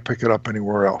I can't pick it up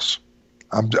anywhere else.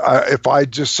 If I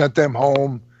just sent them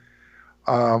home,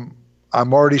 I'm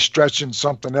already stretching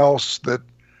something else that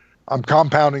I'm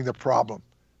compounding the problem.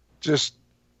 Just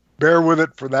bear with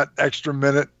it for that extra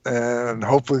minute, and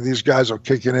hopefully these guys will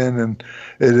kick it in, and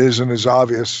it isn't as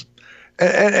obvious.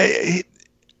 And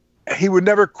he would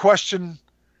never question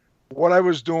what I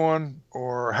was doing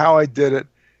or how I did it.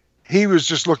 He was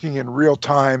just looking in real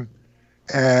time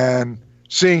and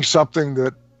seeing something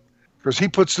that, because he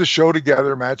puts the show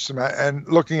together, match to match, and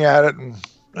looking at it, and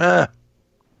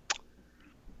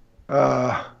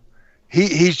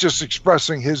he's just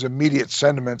expressing his immediate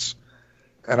sentiments,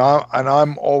 and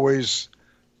I'm always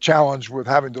challenged with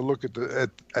having to look at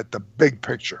the big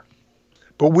picture.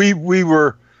 But we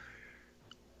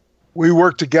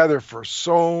worked together for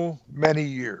so many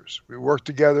years. We worked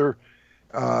together.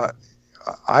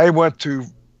 I went to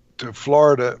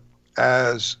Florida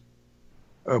as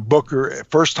a booker,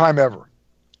 first time ever,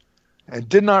 and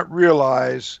did not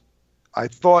realize, I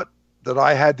thought that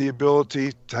I had the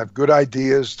ability to have good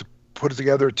ideas, to put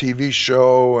together a TV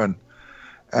show, and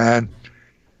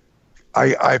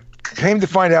I came to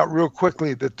find out real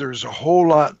quickly that there's a whole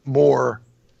lot more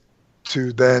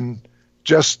to than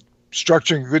just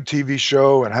structuring a good TV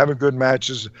show and having good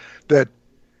matches. That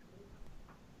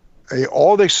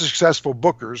all the successful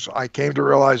bookers, I came to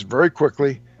realize very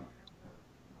quickly,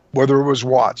 whether it was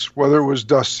Watts, whether it was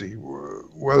Dusty,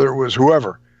 whether it was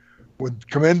whoever, would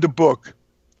come in to book,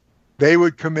 they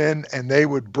would come in and they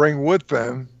would bring with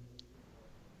them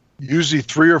usually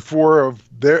 3 or 4 of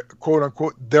their, quote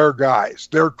unquote, their guys,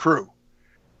 their crew.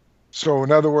 So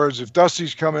in other words, if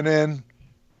Dusty's coming in,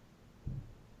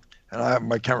 and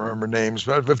I can't remember names,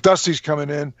 but if Dusty's coming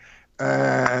in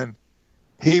and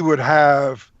he would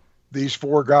have these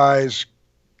 4 guys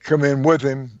come in with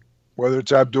him, whether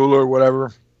it's Abdullah or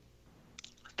whatever,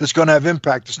 that's going to have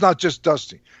impact. It's not just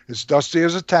Dusty. It's Dusty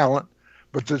as a talent,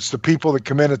 but it's the people that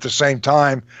come in at the same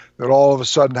time that all of a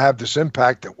sudden have this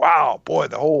impact that, wow, boy,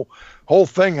 the whole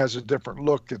thing has a different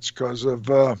look. It's because of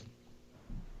the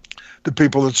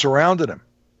people that surrounded him.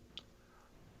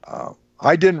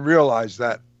 I didn't realize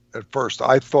that at first.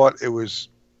 I thought it was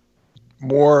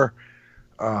more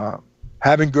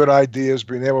having good ideas,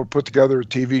 being able to put together a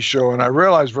TV show. And I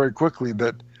realized very quickly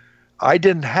that I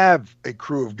didn't have a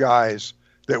crew of guys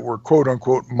that were, quote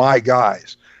unquote, my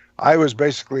guys. I was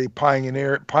basically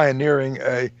pioneering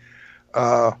a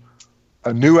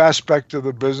new aspect of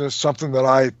the business, something that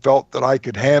I felt that I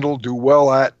could handle, do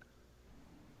well at,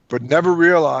 but never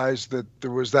realized that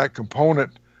there was that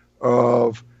component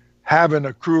of having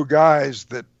a crew of guys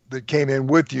that came in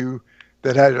with you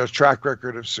that had a track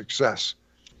record of success.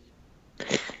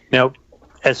 Now,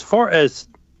 as far as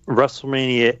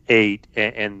WrestleMania 8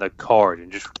 and the card,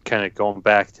 and just kind of going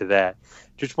back to that,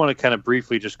 just want to kind of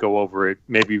briefly just go over it,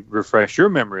 maybe refresh your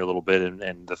memory a little bit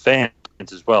and the fans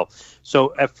as well.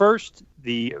 So at first,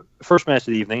 the first match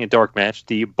of the evening, a dark match,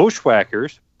 the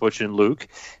Bushwhackers, Butch and Luke,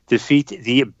 defeat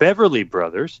the Beverly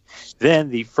Brothers. Then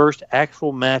the first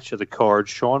actual match of the card,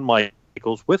 Shawn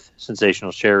Michaels with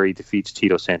Sensational Sherry defeats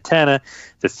Tito Santana.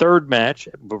 The third match,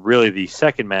 but really the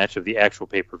second match of the actual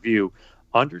pay-per-view,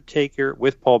 Undertaker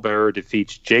with Paul Bearer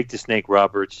defeats Jake the Snake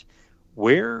Roberts.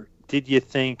 Where did you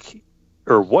think,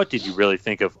 or what did you really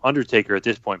think of Undertaker at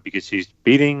this point? Because he's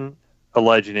beating a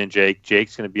legend in Jake.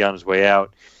 Jake's going to be on his way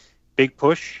out. Big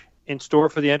push in store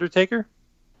for the Undertaker?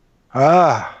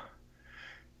 Yeah.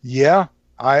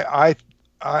 I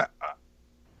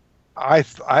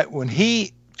when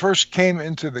he first came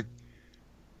into the,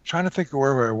 trying to think of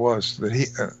where I was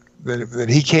that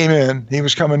he came in, he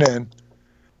was coming in,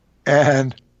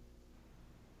 and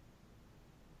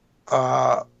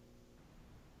the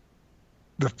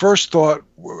first thought,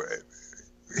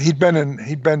 he'd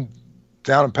been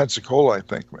down in Pensacola, I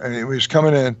think, and he was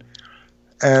coming in,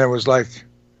 and it was like,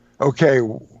 okay,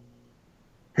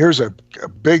 here's a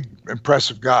big,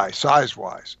 impressive guy,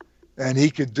 size-wise, and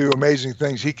he could do amazing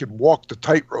things. He could walk the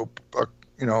tightrope,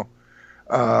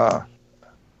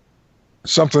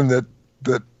 something that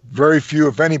very few,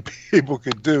 if any, people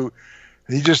could do.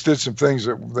 He just did some things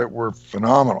that were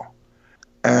phenomenal.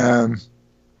 And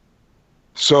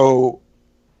so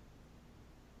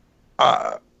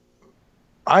I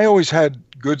always had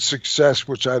good success,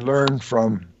 which I learned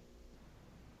from,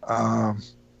 I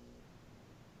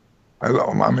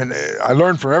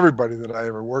learned from everybody that I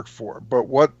ever worked for. But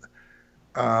what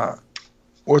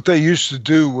they used to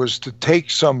do was to take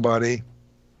somebody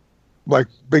like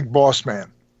Big Boss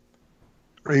Man.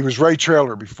 He was Ray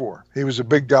Traylor before. He was a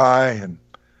big guy and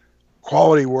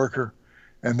quality worker,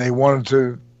 and they wanted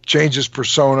to change his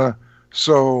persona.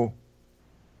 So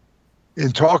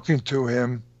in talking to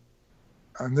him,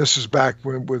 and this is back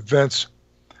with Vince,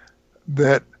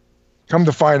 that come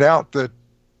to find out that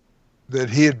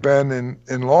he had been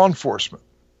in law enforcement.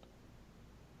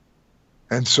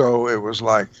 And so it was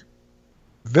like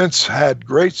Vince had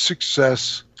great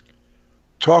success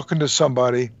talking to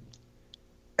somebody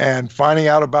and finding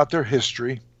out about their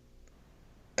history.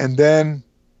 And then,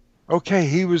 okay,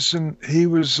 he was in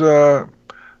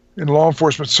law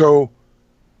enforcement. So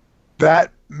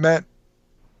that meant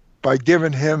by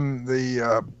giving him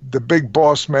the Big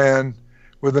Boss Man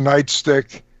with a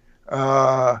nightstick,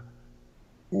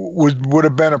 would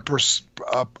have been a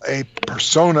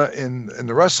persona in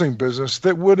the wrestling business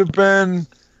that would have been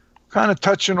kind of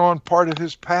touching on part of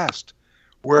his past,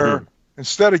 where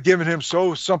instead of giving him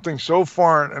something so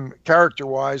foreign and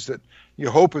character-wise that you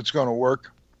hope it's going to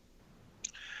work,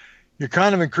 you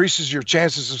kind of increases your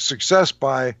chances of success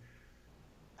by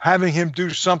having him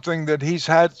do something that he's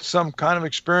had some kind of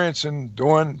experience in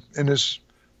doing in his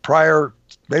prior,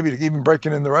 maybe even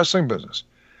breaking in the wrestling business.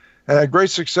 And had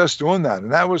great success doing that.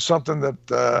 And that was something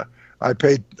that I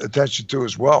paid attention to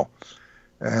as well.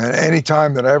 And any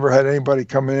time that I ever had anybody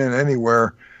come in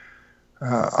anywhere,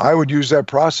 I would use that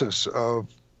process of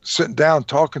sitting down,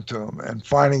 talking to them, and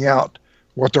finding out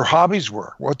what their hobbies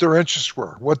were, what their interests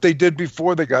were, what they did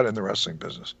before they got in the wrestling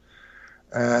business.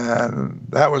 And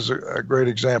that was a great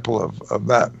example of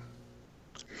that.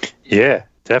 Yeah,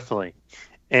 definitely.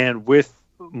 And with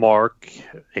Mark,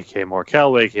 a.k.a. Mark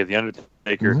Calaway, a.k.a. The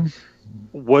Undertaker,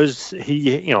 was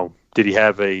he, did he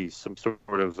have some sort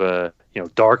of,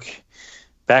 dark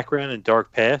background and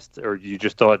dark past, or you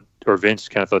just thought, or Vince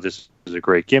kind of thought this was a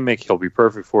great gimmick, he'll be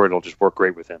perfect for it, it'll just work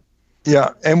great with him? Yeah,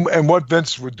 and what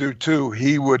Vince would do too,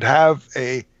 he would have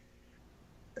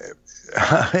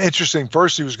interesting.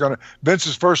 First,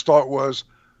 Vince's first thought was,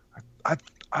 I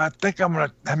think I'm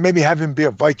gonna maybe have him be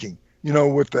a Viking,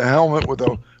 with the helmet with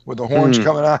the horns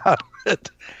coming out of it.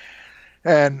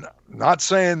 And not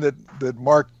saying that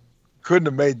Mark couldn't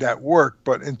have made that work,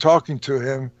 but in talking to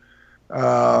him,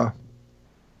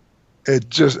 it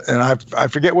just, and I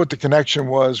forget what the connection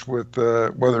was with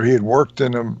whether he had worked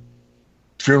in a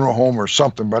funeral home or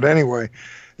something, but anyway,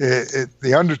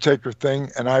 the Undertaker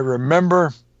thing, and I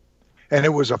remember, and it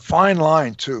was a fine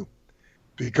line too,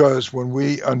 because when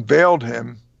we unveiled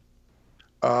him,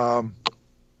 the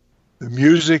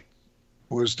music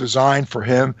was designed for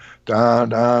him. Dun,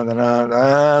 dun, dun, dun,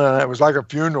 dun, it was like a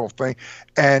funeral thing,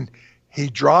 and he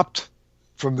dropped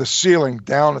from the ceiling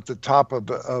down at the top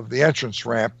of the entrance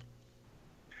ramp.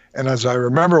 And as I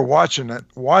remember watching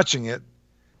it,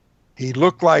 he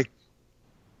looked like,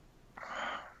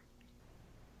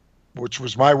 which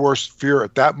was my worst fear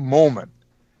at that moment,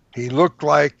 he looked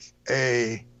like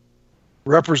a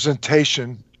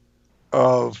representation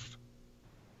of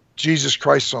Jesus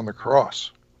Christ on the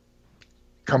cross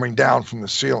coming down from the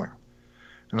ceiling.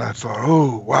 And I thought,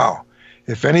 oh, wow.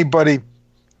 If anybody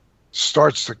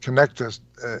starts to connect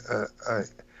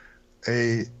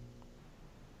a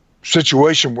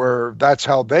situation where that's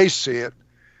how they see it,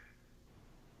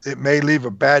 it may leave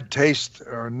a bad taste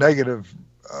or a negative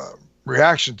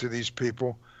reaction to these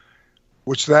people,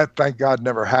 which thank God,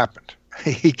 never happened.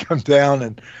 He come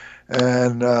down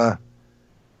and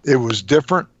it was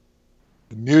different.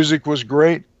 The music was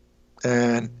great,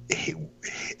 and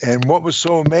what was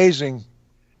so amazing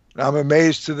And I'm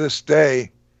amazed to this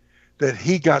day that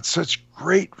he got such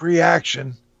great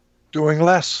reaction doing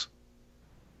less.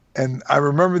 And I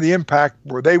remember the impact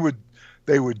where they would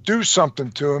do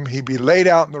something to him. He'd be laid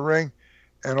out in the ring,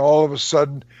 and all of a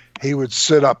sudden he would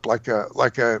sit up like a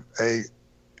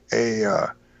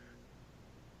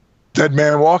dead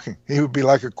man walking. He would be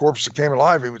like a corpse that came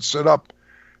alive. He would sit up,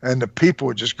 and the people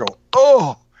would just go,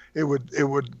 "Oh!"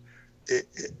 The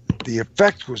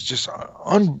effect was just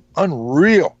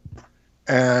unreal,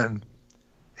 and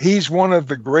he's one of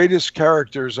the greatest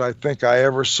characters I think I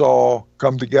ever saw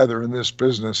come together in this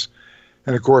business.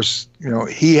 And of course,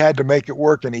 he had to make it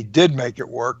work, and he did make it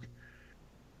work.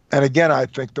 And again, I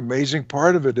think the amazing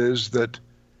part of it is that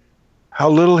how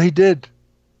little he did.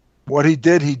 What he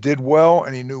did well,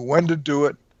 and he knew when to do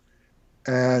it.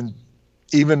 And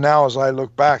even now, as I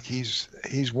look back, he's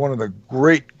one of the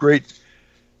great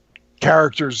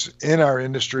characters in our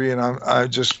industry, and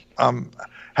I'm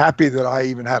happy that I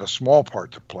even had a small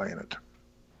part to play in it.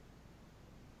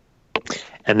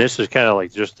 And this is kind of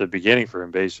like just the beginning for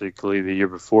him. Basically, the year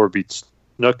before beats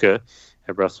Snuka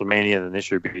at WrestleMania, and then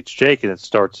this year beats Jake, and it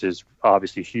starts his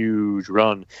obviously huge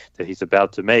run that he's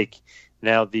about to make.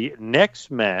 Now, the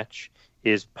next match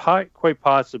is quite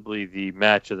possibly the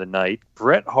match of the night: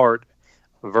 Bret Hart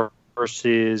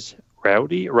versus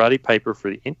Roddy Piper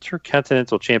for the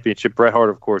Intercontinental Championship. Bret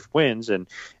Hart, of course, wins and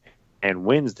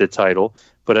wins the title,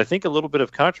 but I think a little bit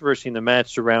of controversy in the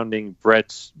match surrounding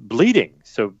Bret's bleeding.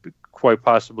 So quite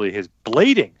possibly his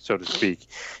blading, so to speak.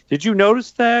 Did you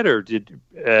notice that, or did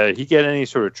he get any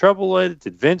sort of trouble with it?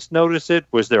 Did Vince notice it?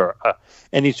 Was there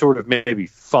any sort of maybe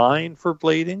fine for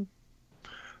blading?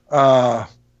 I've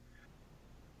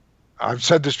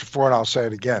said this before, and I'll say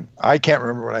it again. I can't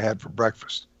remember what I had for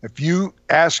breakfast. If you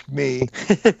ask me,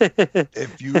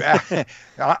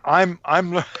 I'm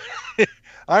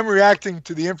I'm reacting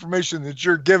to the information that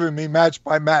you're giving me match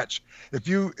by match. If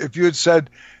you had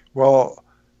said, well,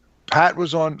 Pat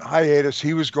was on hiatus,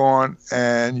 he was gone,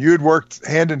 and you had worked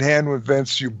hand in hand with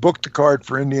Vince, you booked the card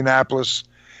for Indianapolis,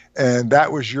 and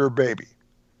that was your baby.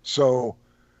 So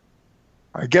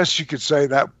I guess you could say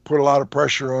that put a lot of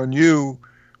pressure on you.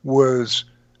 Was,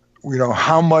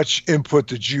 how much input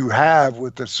did you have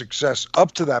with the success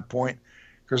up to that point?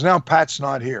 Because now Pat's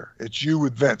not here. It's you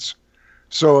with Vince.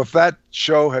 So if that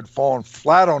show had fallen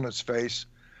flat on its face,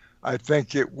 I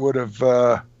think it would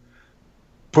have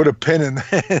put a pin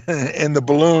in the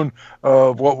balloon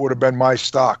of what would have been my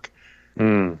stock.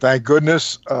 Thank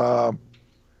goodness, put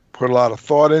a lot of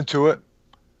thought into it,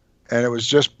 and it was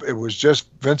just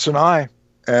Vince and I,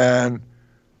 and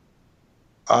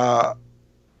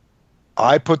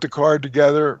I put the card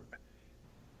together,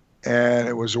 and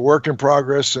it was a work in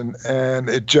progress, and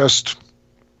it just,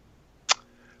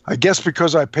 I guess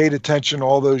because I paid attention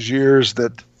all those years,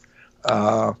 that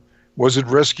was it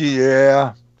risky?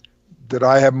 Yeah. Did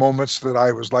I have moments that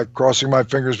I was like crossing my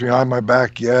fingers behind my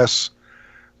back? Yes.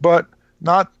 But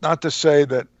not to say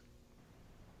that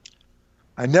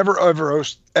I never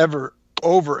ever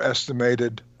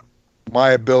overestimated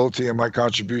my ability and my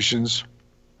contributions.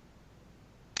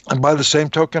 And by the same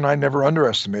token, I never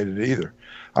underestimated it either.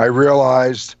 I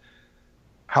realized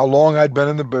how long I'd been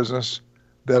in the business,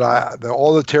 that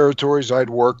all the territories I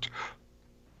worked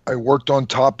on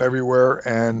top everywhere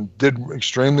and did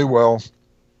extremely well.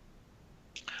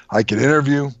 I could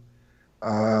interview.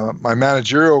 My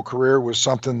managerial career was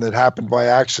something that happened by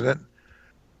accident.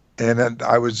 And then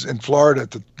I was in Florida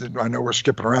I know we're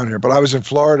skipping around here, but I was in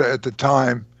Florida at the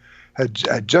time,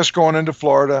 had just gone into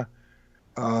Florida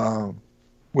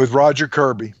with Roger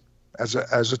Kirby as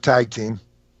a tag team.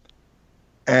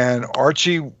 And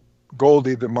Archie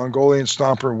Goldie, the Mongolian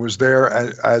Stomper, was there,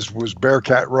 as was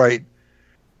Bearcat Wright.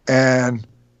 And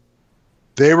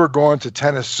they were going to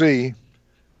Tennessee,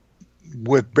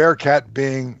 with Bearcat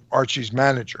being Archie's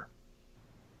manager.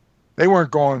 They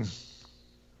weren't going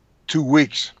 2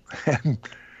 weeks. And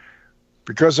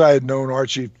because I had known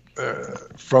Archie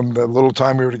from the little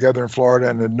time we were together in Florida,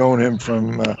 and had known him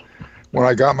from when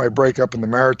I got my break up in the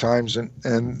Maritimes,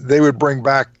 and they would bring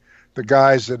back the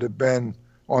guys that had been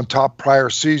on top prior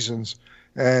seasons,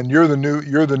 and you're the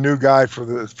new guy for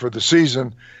the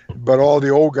season, but all the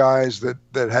old guys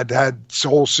that had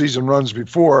whole season runs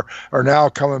before are now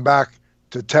coming back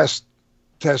to test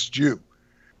you,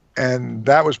 and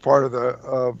that was part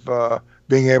of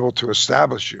being able to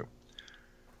establish you.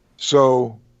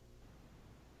 So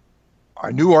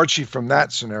I knew Archie from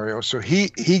that scenario. So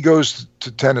he goes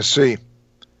to Tennessee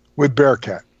with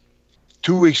Bearcat.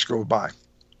 2 weeks go by.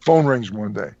 Phone rings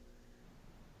one day,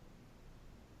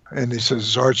 and he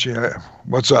says, "Archie,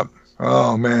 what's up?"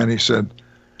 "Oh man," he said,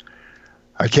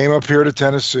 "I came up here to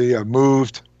Tennessee. I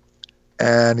moved.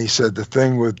 And he said the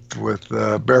thing with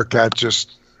Bearcat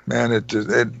just, man, it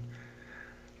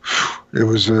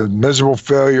was a miserable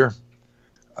failure.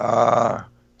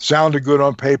 Sounded good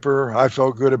on paper. I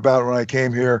felt good about it when I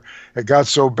came here. It got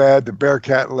so bad the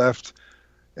Bearcat left,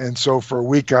 and so for a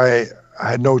week I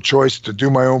had no choice to do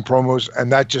my own promos,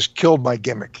 and that just killed my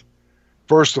gimmick.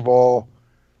 First of all,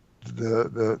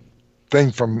 the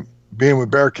thing from being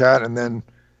with Bearcat and then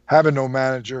having no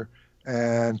manager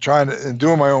and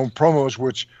doing my own promos,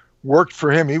 which worked for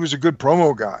him. He was a good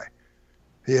promo guy.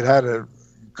 He had a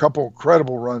couple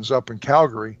credible runs up in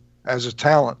Calgary as a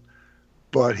talent,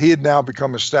 but he had now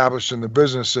become established in the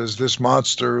business as this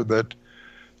monster that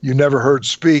you never heard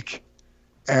speak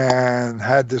and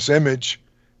had this image.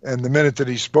 And the minute that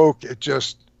he spoke, it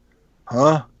just,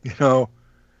 and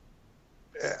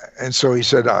so he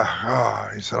said, I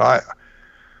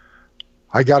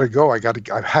got to go. I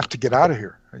have to get out of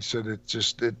here. I said,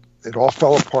 it all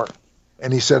fell apart.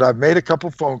 And he said, I've made a couple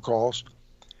phone calls.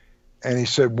 And he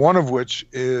said, one of which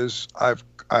is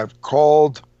I've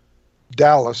called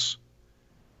Dallas,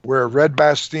 where Red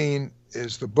Bastien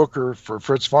is the booker for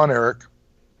Fritz von Erich.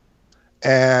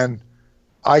 And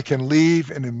I can leave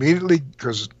and immediately,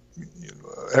 because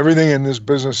everything in this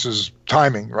business is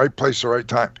timing, right place, the right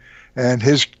time. And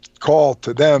his call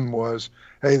to them was,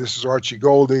 hey, this is Archie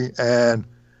Goldie. And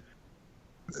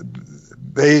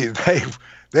they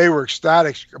were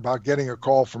ecstatic about getting a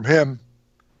call from him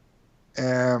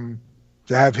and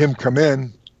to have him come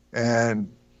in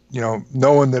and,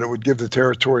 knowing that it would give the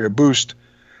territory a boost.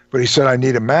 But he said, I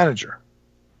need a manager.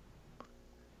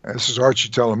 And this is Archie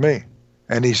telling me.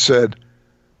 And he said,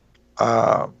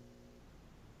 I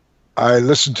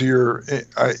listened to your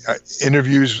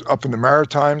interviews up in the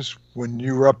Maritimes when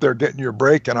you were up there getting your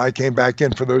break, and I came back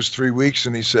in for those 3 weeks.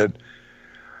 And he said,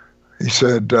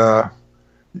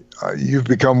 you've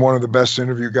become one of the best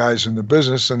interview guys in the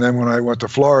business. And then when I went to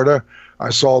Florida, I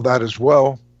saw that as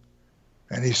well.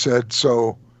 And he said,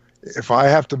 so if I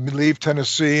have to leave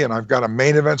Tennessee and I've got a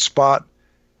main event spot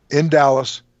in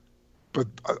Dallas, but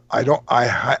I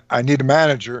need a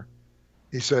manager.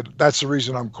 He said, that's the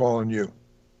reason I'm calling you.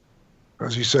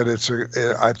 Because he said,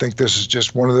 I think this is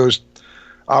just one of those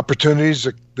opportunities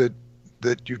that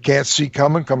you can't see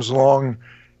coming, comes along.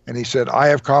 And he said, I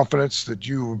have confidence that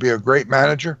you will be a great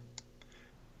manager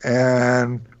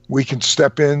and we can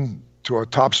step in to a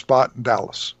top spot in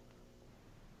Dallas.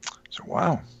 So,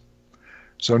 wow.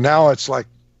 So now it's like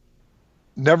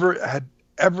never had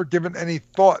ever given any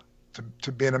thought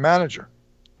to being a manager.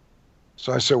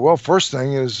 So I said, well, first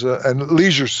thing is, and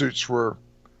leisure suits were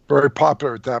very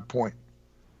popular at that point.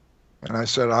 And I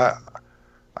said, I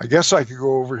guess I could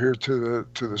go over here to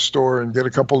the store and get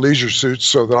a couple leisure suits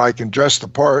so that I can dress the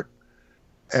part.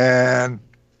 And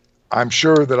I'm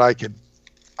sure that I can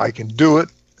do it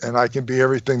and I can be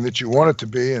everything that you want it to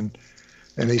be. And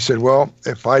he said, well,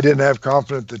 if I didn't have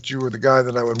confidence that you were the guy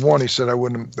that I would want, he said, I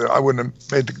wouldn't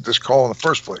have made this call in the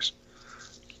first place.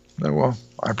 And, well,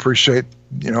 I appreciate,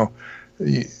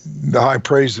 the high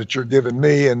praise that you're giving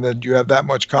me and that you have that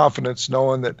much confidence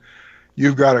knowing that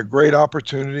you've got a great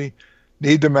opportunity,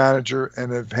 need the manager,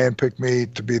 and have handpicked me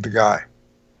to be the guy.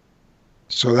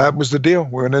 So that was the deal.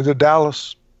 We went into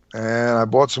Dallas, and I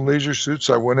bought some leisure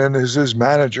suits. I went in as his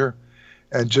manager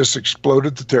and just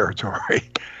exploded the territory.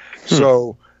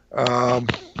 So,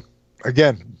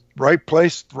 again, right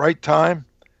place, right time,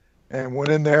 and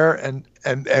went in there.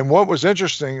 And what was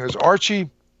interesting is Archie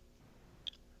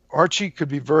could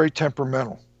be very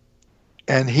temperamental.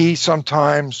 And he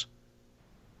sometimes,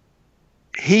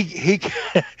 it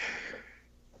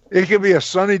could be a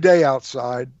sunny day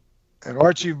outside, and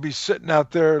Archie would be sitting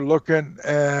out there looking,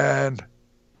 and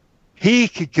he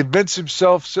could convince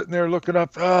himself sitting there looking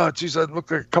up, oh, geez, I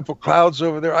look at a couple clouds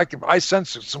over there. I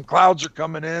sense that some clouds are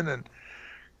coming in, and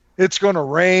it's going to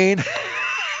rain.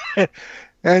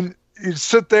 And you'd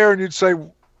sit there and you'd say,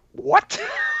 what?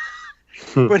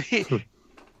 But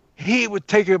he would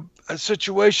take a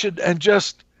situation and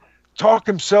just talk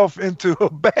himself into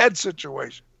a bad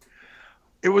situation.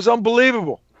 It was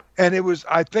unbelievable. And I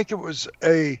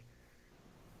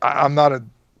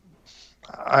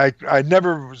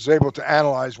never was able to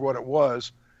analyze what it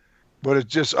was, but it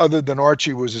just, other than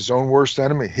Archie was his own worst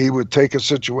enemy. He would take a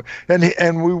situation,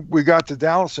 and we got to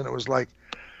Dallas, and it was like,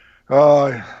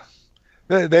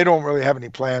 they don't really have any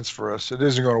plans for us. It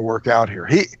isn't going to work out here.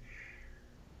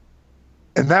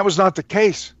 And that was not the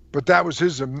case, but that was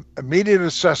his immediate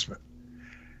assessment.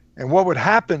 And what would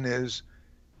happen is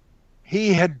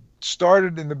he had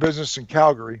started in the business in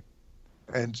Calgary,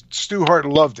 and Stu Hart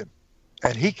loved him.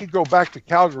 And he could go back to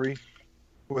Calgary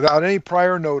without any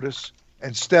prior notice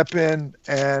and step in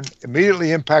and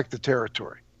immediately impact the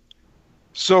territory.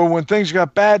 So when things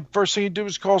got bad, first thing you do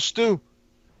was call Stu.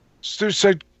 Stu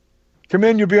said, come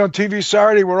in, you'll be on TV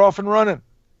Saturday, we're off and running.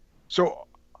 So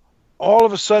all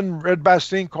of a sudden, Red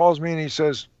Bastien calls me and he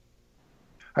says,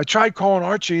 I tried calling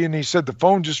Archie, and he said the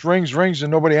phone just rings,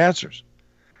 and nobody answers.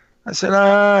 I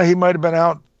said, he might have been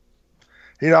out.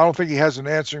 I don't think he has an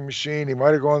answering machine. He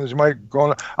might have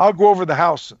gone. I'll go over to the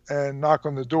house and knock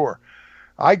on the door.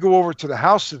 I go over to the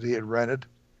house that he had rented,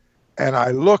 and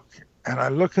I look in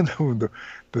the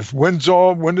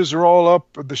windows are all up,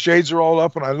 the shades are all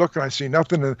up, and I look and I see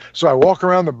nothing. And so I walk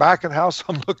around the back of the house.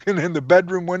 I'm looking in the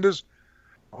bedroom windows.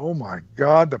 Oh my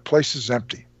God, the place is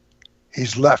empty.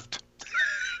 He's left.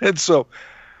 And so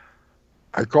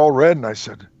I called Red and I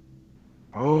said,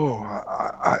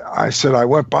 I said, I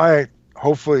went by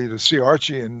hopefully to see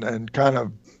Archie and kind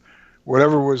of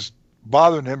whatever was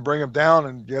bothering him, bring him down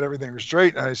and get everything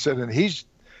straight. And I said, and it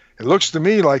looks to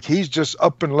me like he's just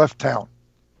up and left town.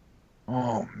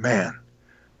 Oh man.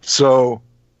 So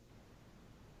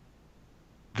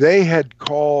they had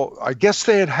called, I guess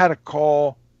they had a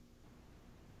call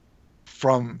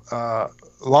from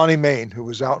Lonnie Main, who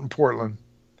was out in Portland,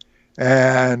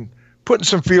 and putting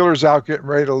some feelers out, getting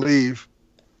ready to leave.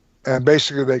 And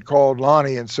basically they called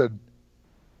Lonnie and said,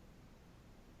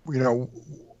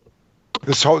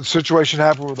 this whole situation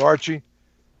happened with Archie.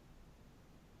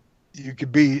 You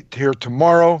could be here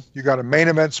tomorrow. You got a main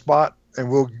event spot, and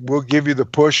we'll give you the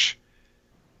push.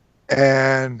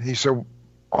 And he said,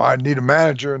 I need a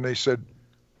manager. And they said,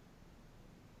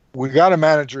 we got a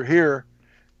manager here.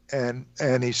 And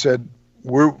he said,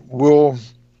 we'll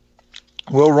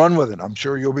run with it. I'm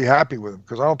sure you'll be happy with him,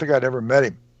 because I don't think I'd ever met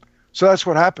him. So that's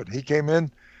what happened. He came in,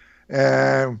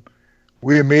 and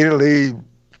we immediately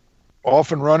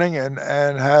off and running and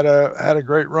had a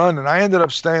great run. And I ended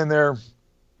up staying there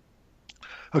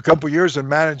a couple of years and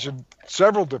managing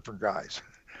several different guys,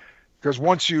 because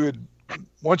once you'd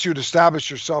established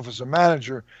yourself as a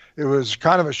manager, it was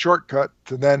kind of a shortcut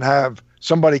to then have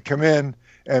somebody come in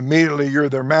and immediately you're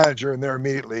their manager and they're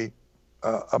immediately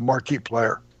a marquee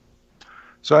player.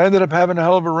 So I ended up having a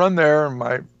hell of a run there. And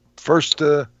my first,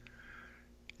 when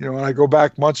I go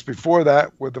back months before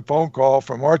that with a phone call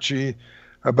from Archie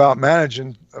about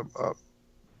managing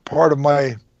part of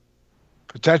my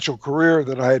potential career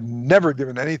that I had never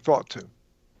given any thought to.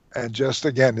 And just,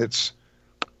 again, it's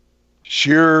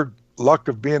sheer luck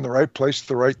of being in the right place at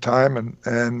the right time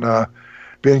and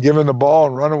being given the ball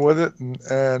and running with it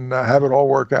and have it all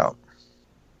work out.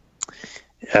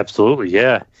 Absolutely,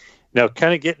 yeah. Now,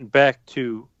 kind of getting back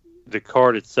to the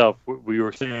card itself, we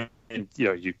were saying,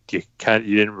 you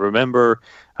didn't remember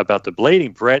about the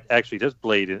blading. Brett actually does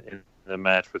blade in the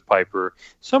match with Piper.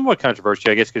 Somewhat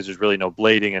controversial, I guess, because there's really no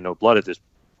blading and no blood at this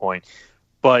point.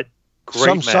 But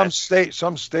great match.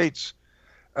 Some states.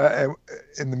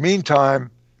 In the meantime,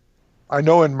 I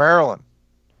know in Maryland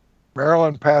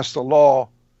passed a law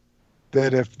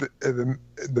that if the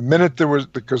minute there was,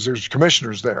 because there's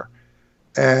commissioners there,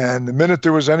 and the minute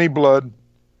there was any blood,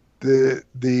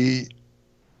 the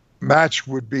match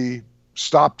would be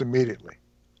stopped immediately.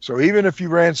 So even if you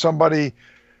ran somebody,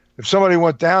 if somebody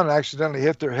went down and accidentally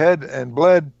hit their head and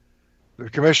bled, the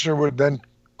commissioner would then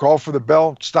call for the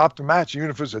bell, stop the match, even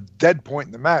if it was a dead point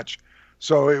in the match.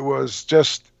 So it was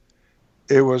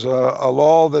a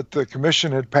law that the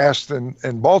commission had passed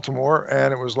in Baltimore,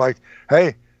 and it was like,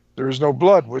 hey, there is no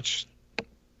blood, which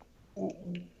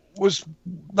was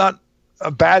not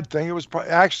a bad thing. It was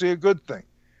actually a good thing,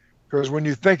 because when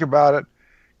you think about it,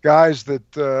 guys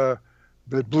that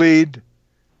bleed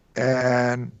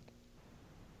and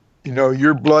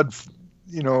your blood,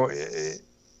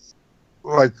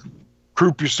 like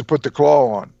Krupp used to put the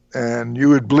claw on, and you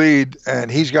would bleed,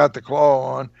 and he's got the claw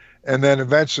on, and then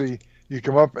eventually you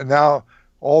come up, and now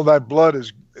all that blood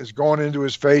is going into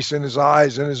his face, in his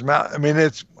eyes, in his mouth. I mean,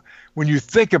 it's, when you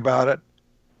think about it,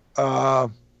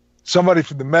 somebody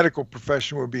from the medical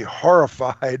profession would be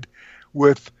horrified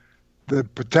with the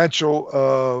potential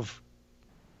of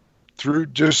through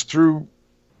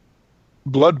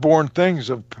bloodborne things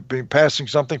of passing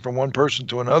something from one person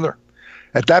to another.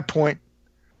 At that point,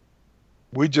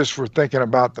 we just were thinking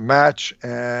about the match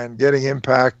and getting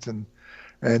impact and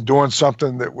doing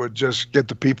something that would just get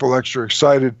the people extra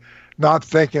excited, not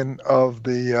thinking of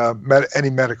the any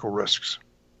medical risks.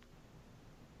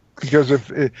 Because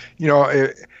if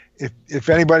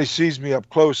anybody sees me up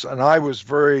close, and I was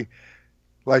very,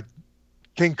 like,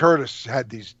 King Curtis had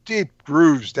these deep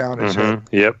grooves down his head.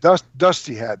 Yep.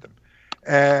 Dusty had them.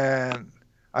 And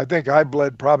I think I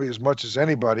bled probably as much as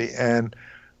anybody. And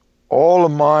all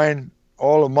of mine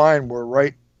were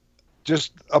right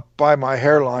just up by my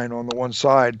hairline on the one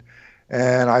side,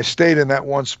 and I stayed in that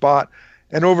one spot.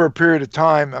 And over a period of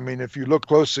time, I mean, if you look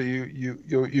closely,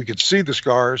 you could see the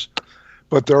scars,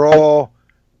 but they're all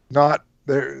not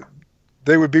there.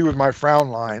 They would be with my frown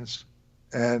lines,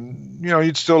 and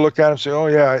you'd still look at them and say, "Oh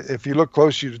yeah." If you look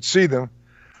close, you'd see them.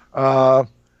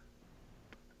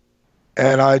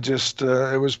 And I just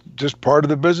it was just part of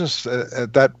the business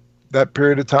at that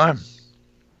period of time.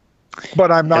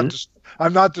 But I'm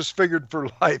not disfigured for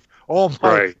life.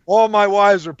 All my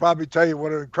wives will probably tell you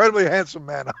what an incredibly handsome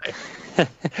man I am.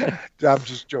 I'm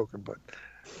just joking, but.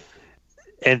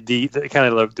 And the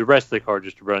kind of the rest of the card,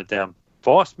 just to run it down: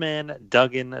 Bossman,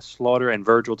 Duggan, Slaughter, and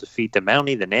Virgil defeat the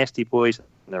Mountie, the Nasty Boys,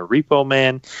 and the Repo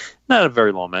Man. Not a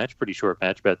very long match, pretty short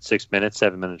match, about 6 minutes,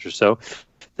 7 minutes or so.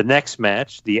 The next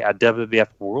match, the WWF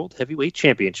World Heavyweight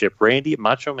Championship, Randy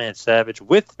Macho Man Savage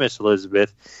with Miss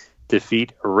Elizabeth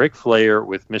defeat Ric Flair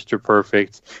with Mr.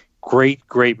 Perfect.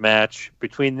 Great match.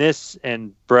 Between this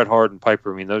and Bret Hart and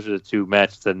Piper, I mean, those are the two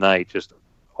matches of the night. Just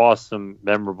awesome,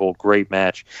 memorable, great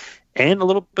match. And a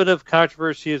little bit of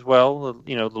controversy as well, a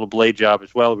little blade job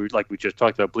as well. Like we just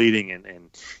talked about, bleeding and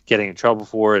getting in trouble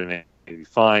for it, and maybe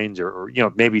fines, or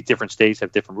maybe different states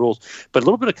have different rules. But a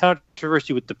little bit of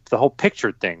controversy with the whole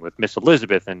picture thing with Miss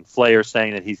Elizabeth, and Flair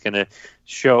saying that he's going to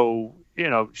show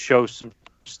some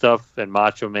stuff, and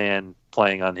Macho Man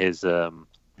playing on his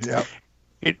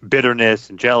bitterness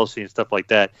and jealousy and stuff like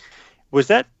that. Was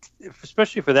that,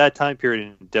 especially for that time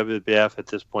period in WWF at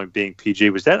this point being PG,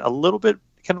 was that a little bit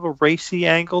kind of a racy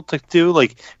angle to do,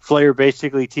 like Flair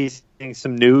basically teasing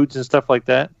some nudes and stuff like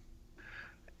that?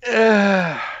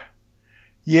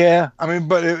 Yeah, I mean,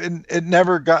 but it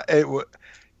never got it.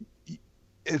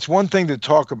 It's one thing to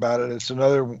talk about it; it's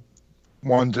another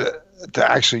one to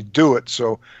actually do it.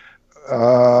 So,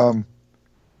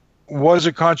 was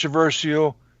it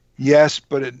controversial? Yes,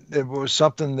 but it was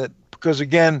something that, because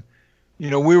again,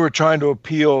 we were trying to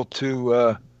appeal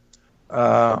to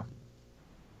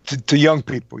young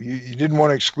people. You didn't want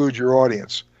to exclude your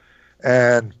audience.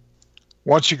 And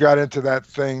once you got into that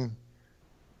thing,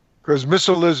 because Miss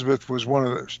Elizabeth was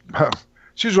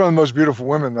she was one of the most beautiful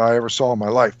women that I ever saw in my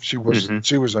life. She was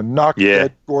she was a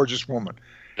knock-dead gorgeous woman.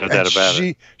 No doubt about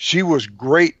it. She was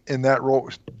great in that role.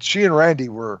 She and Randy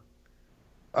were,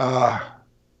 God,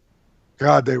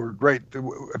 they were great.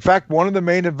 In fact, one of the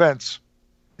main events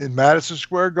in Madison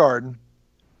Square Garden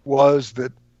was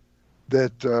that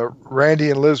Randy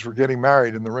and Liz were getting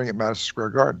married in the ring at Madison Square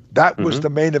Garden. That was the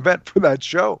main event for that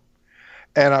show.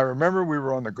 And I remember we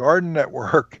were on the Garden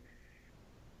Network,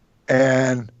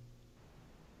 and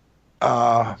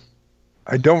I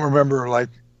don't remember,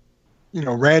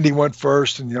 Randy went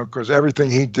first, and because everything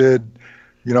he did,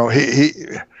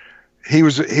 he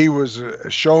was a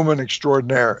showman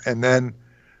extraordinaire. And then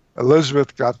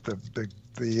Elizabeth got the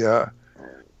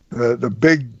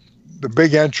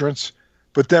big entrance.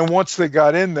 But then once they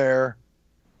got in there,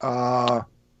 the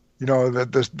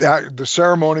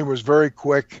ceremony was very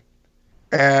quick,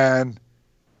 and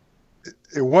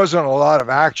it wasn't a lot of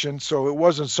action, so it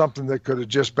wasn't something that could have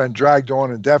just been dragged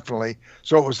on indefinitely.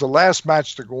 So it was the last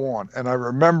match to go on. And I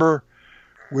remember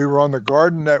we were on the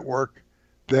Garden Network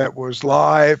that was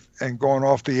live and going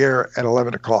off the air at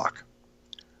 11 o'clock.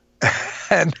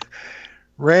 And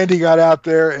Randy got out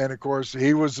there, and of course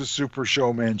he was the super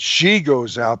showman. She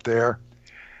goes out there,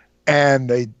 and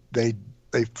they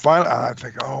finally, I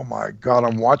think, oh my God,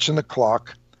 I'm watching the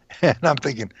clock, and I'm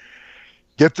thinking,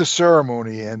 get the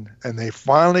ceremony in. And they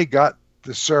finally got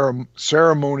the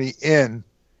ceremony in,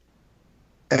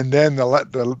 and then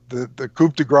the coup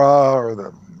de grace,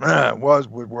 or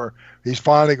where he's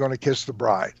finally going to kiss the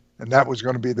bride, and that was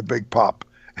going to be the big pop.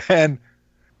 And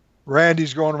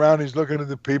Randy's going around, he's looking at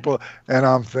the people, and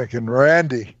I'm thinking,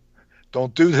 Randy,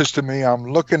 don't do this to me. I'm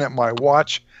looking at my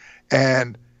watch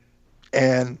and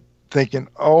thinking,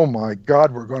 oh my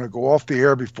God, we're going to go off the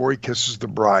air before he kisses the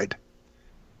bride.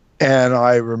 And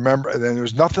I remember, then there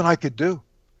was nothing I could do.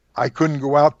 I couldn't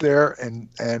go out there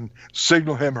and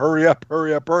signal him, hurry up,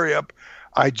 hurry up, hurry up.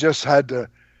 I just had to,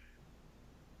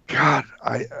 God,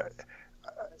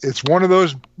 it's one of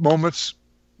those moments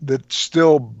that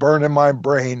still burn in my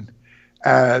brain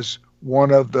as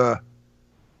one of the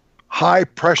high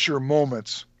pressure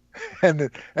moments.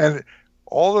 And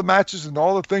all the matches and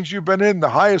all the things you've been in, the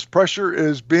highest pressure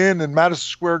is being in Madison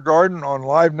Square Garden on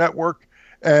live network,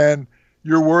 and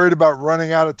you're worried about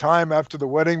running out of time after the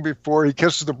wedding before he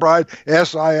kisses the bride.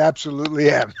 Yes, I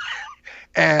absolutely am.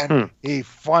 And he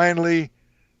finally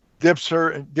dips her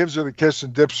and gives her the kiss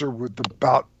and dips her with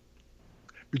about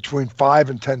between 5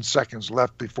 and 10 seconds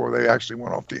left before they actually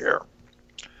went off the air.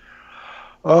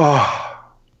 Oh,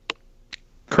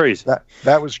 Crazy.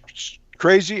 That was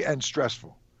crazy and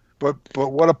stressful. But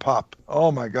what a pop.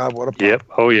 Oh, my God, what a pop. Yep.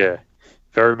 Oh, yeah.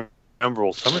 Very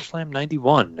memorable. SummerSlam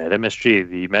 91 at MSG.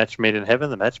 The match made in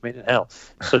heaven, the match made in hell.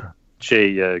 Such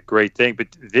a great thing. But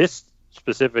this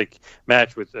specific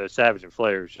match with Savage and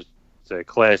Flair is just a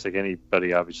classic.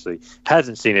 Anybody obviously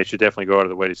hasn't seen it should definitely go out of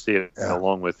the way to see it,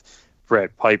 along with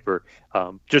Brad Piper.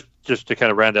 Just to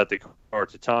kind of round out the card,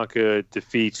 Tatanka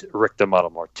defeats Rick the Model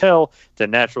Martel. The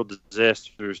Natural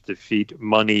Disasters defeat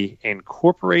Money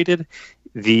Incorporated.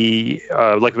 The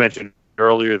like I mentioned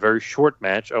earlier, a very short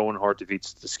match. Owen Hart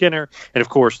defeats the Skinner, and of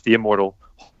course, the immortal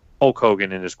Hulk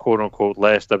Hogan in his quote-unquote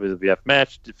last WWF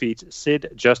match defeats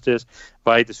Sid Justice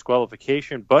by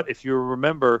disqualification. But if you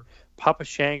remember, Papa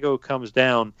Shango comes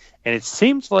down, and it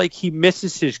seems like he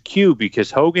misses his cue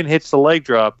because Hogan hits the leg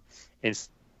drop, and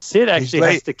Sid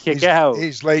actually has to kick out.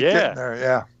 He's late getting there,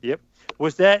 yeah. Yep.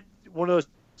 Was that one of those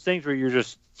things where you're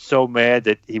just so mad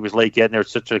that he was late getting there?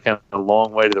 It's such a kind of a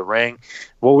long way to the ring.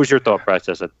 What was your thought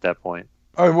process at that point?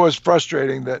 It was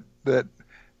frustrating that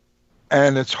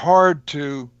and it's hard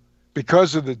to,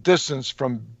 because of the distance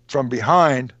from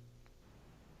behind,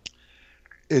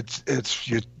 it's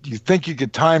you think you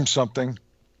could time something,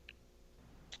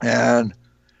 and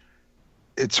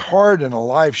it's hard in a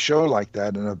live show like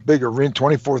that, in a big arena,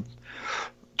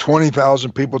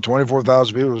 20,000 people,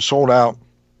 24,000 people were sold out.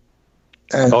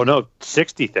 And,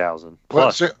 60,000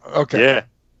 plus. Okay.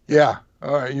 Yeah.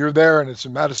 All right. You're there, and it's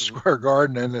in Madison Square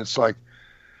Garden, and it's like,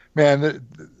 man,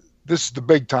 this is the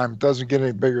big time. It doesn't get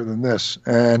any bigger than this.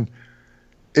 And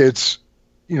it's,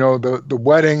 the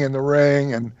wedding and the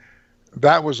ring, and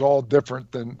that was all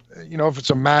different than, if it's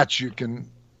a match, you can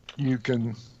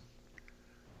end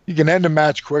a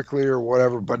match quickly or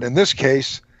whatever. But in this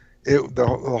case, the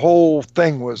whole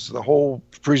thing was, the whole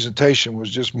presentation was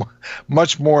just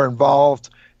much more involved,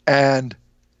 and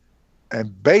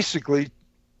basically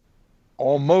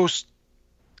almost,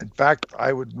 in fact,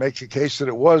 I would make a case that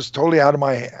it was totally out of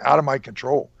my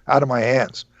control, out of my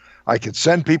hands. I could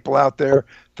send people out there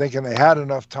thinking they had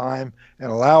enough time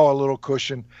and allow a little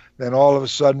cushion. Then all of a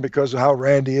sudden, because of how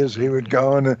Randy is, he would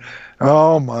go and,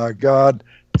 oh my God.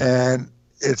 And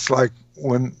it's like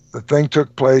when the thing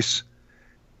took place,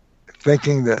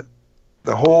 thinking that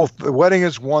the wedding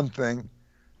is one thing,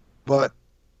 but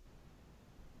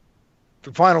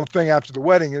the final thing after the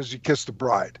wedding is you kiss the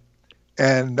bride.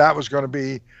 And that was going to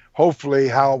be hopefully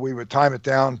how we would time it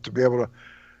down to be able to,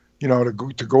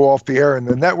 to go off the air. And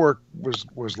the network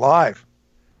was live.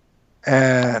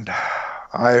 And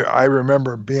I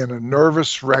remember being a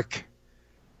nervous wreck.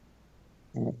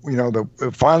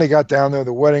 It finally got down there,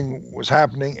 the wedding was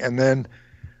happening, and then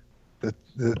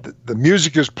the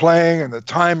music is playing and the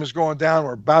time is going down.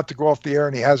 We're about to go off the air,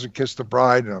 and he hasn't kissed the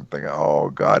bride. And I'm thinking, oh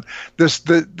God, that's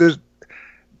the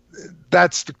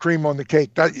cream on the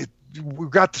cake. We've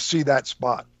got to see that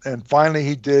spot. And finally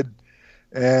he did.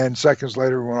 And seconds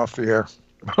later we went off the air.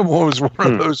 It was one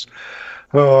of those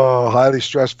highly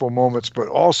stressful moments, but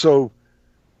also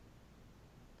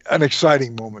an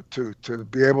exciting moment too, to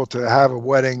be able to have a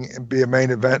wedding and be a main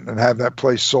event and have that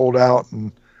place sold out.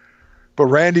 But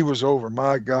Randy was over.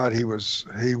 My God, he was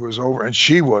over, and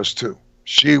she was too.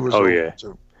 She was over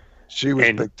too. She was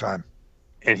big time.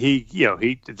 And he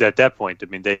at that point, I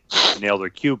mean, they nailed their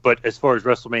cue. But as far as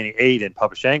WrestleMania 8 and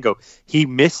Papa Shango, he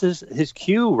misses his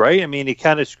cue, right? I mean, he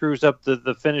kind of screws up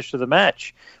the finish of the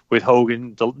match with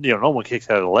Hogan. No one kicks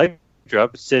out of the leg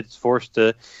drop. Sid's forced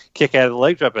to kick out of the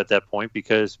leg drop at that point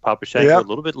because Papa Shango a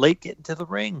little bit late getting to the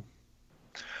ring.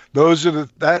 Those are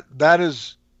that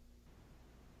is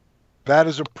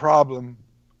a problem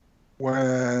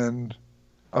when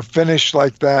a finish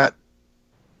like that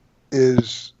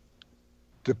is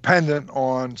dependent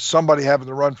on somebody having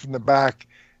to run from the back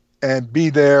and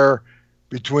be there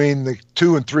between the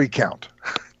 2 and 3 count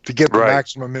to get the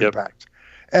maximum impact.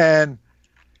 And,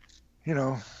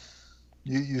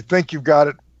 you think you've got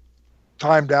it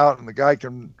timed out and the guy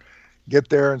can get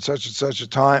there in such and such a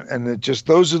time. And it just,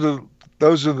 those are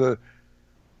the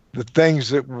things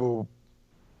that will,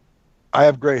 I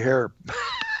have gray hair.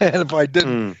 And if I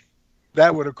didn't,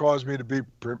 that would have caused me to be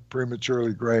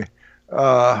prematurely gray.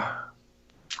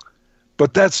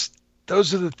 But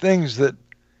those are the things that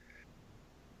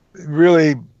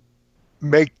really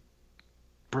make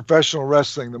professional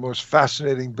wrestling the most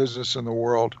fascinating business in the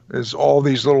world, is all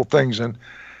these little things. And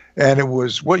it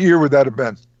was, what year would that have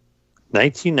been?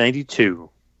 1992.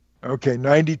 Okay,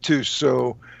 92.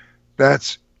 So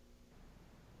that's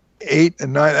 8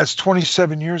 and 9. That's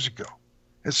 27 years ago.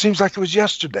 It seems like it was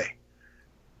yesterday.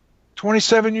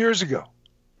 27 years ago.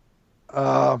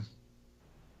 But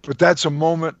that's a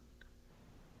moment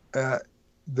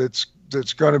that's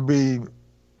that's going to be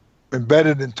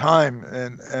embedded in time,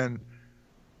 and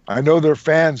I know there are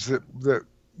fans that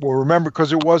will remember,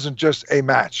 because it wasn't just a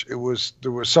match. There was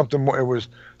something more. It was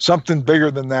something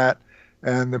bigger than that,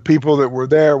 and the people that were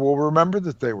there will remember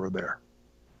that they were there.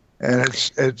 And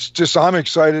it's just, I'm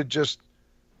excited just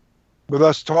with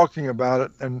us talking about it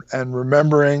and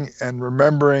remembering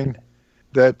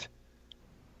that,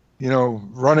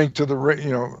 running to the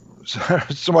ring,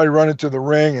 somebody running to the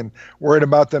ring and worried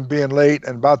about them being late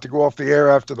and about to go off the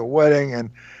air after the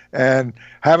wedding, and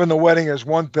having the wedding is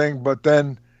one thing, but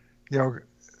then,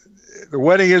 the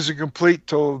wedding isn't complete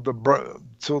till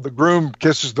the groom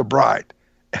kisses the bride.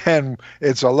 And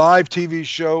it's a live TV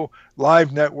show,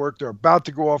 live network. They're about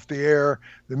to go off the air.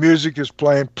 The music is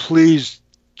playing. Please,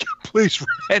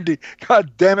 Randy,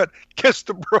 God damn it, kiss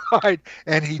the bride.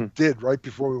 And he did right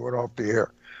before we went off the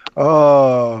air.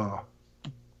 Oh.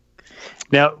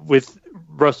 Now, with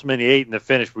WrestleMania 8 and the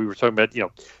finish, we were talking about,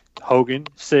 Hogan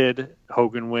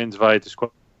wins via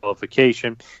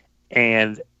disqualification,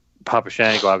 and Papa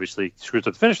Shango obviously screws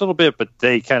up the finish a little bit, but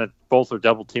they kind of both are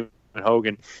double teaming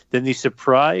Hogan. Then the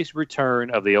surprise return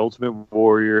of the Ultimate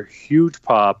Warrior, huge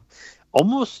pop.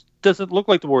 Almost doesn't look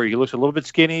like the Warrior. He looks a little bit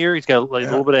skinnier. He's got a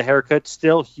little bit of haircut.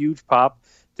 Still huge pop.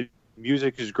 The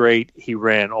music is great. He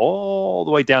ran all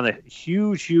the way down the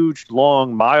huge,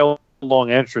 mile-long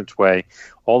entranceway,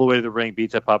 all the way to the ring,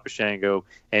 beats up Papa Shango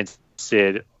and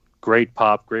Sid. Great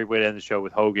pop. Great way to end the show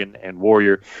with Hogan and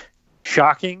Warrior.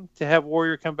 Shocking to have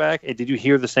Warrior come back. And did you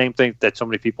hear the same thing that so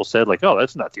many people said? Like, oh,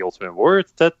 that's not the Ultimate Warrior.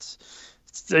 That's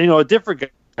a different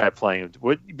guy playing,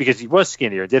 because he was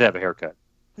skinnier and did have a haircut.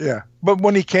 Yeah, but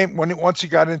once he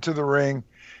got into the ring,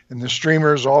 and the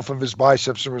streamers off of his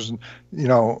biceps, there was, in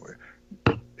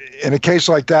a case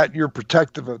like that, you're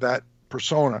protective of that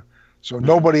persona. So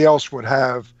nobody else would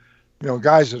have,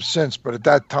 guys have since, but at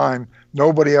that time,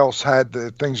 nobody else had the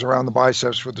things around the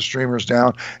biceps with the streamers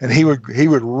down. And he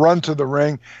would run to the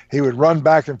ring. He would run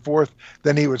back and forth.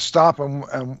 Then he would stop and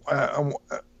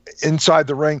inside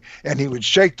the ring, and he would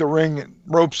shake the ring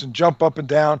ropes and jump up and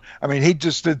down. I mean, he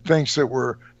just did things that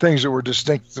were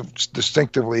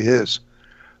distinctively his.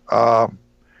 I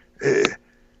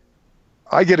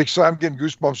get excited. I'm getting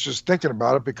goosebumps just thinking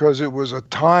about it, because it was a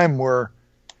time where,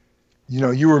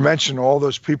 you were mentioning all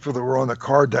those people that were on the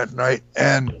card that night,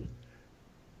 and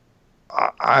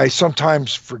I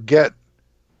sometimes forget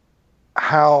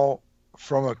how,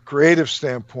 from a creative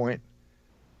standpoint,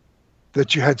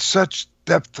 that you had such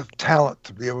depth of talent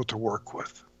to be able to work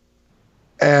with.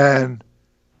 And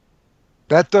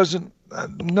that doesn't,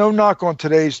 no knock on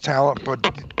today's talent, but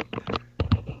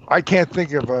I can't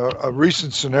think of a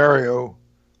recent scenario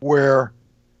where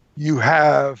you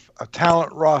have a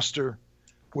talent roster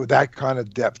with that kind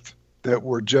of depth, that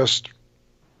were just,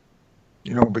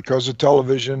 because of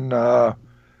television, we're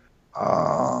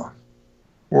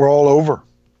all over.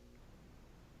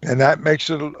 And that makes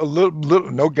it a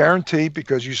little, no guarantee,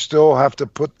 because you still have to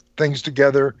put things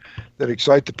together that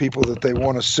excite the people that they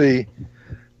want to see.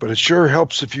 But it sure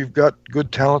helps if you've got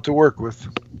good talent to work with.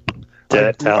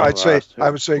 I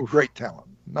would say great talent,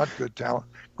 not good talent,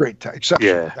 great talent,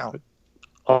 exceptional talent.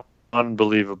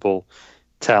 Unbelievable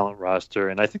talent roster.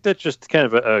 And I think that's just kind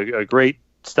of a great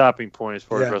stopping point as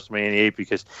far as WrestleMania 8,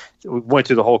 because we went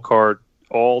through the whole card,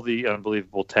 all the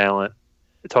unbelievable talent.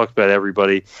 It talked about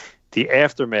everybody. The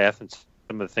aftermath and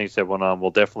some of the things that went on,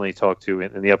 we'll definitely talk to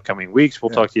in the upcoming weeks. We'll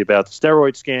talk to you about the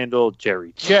steroid scandal,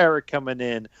 Jerry Jarrett coming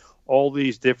in, all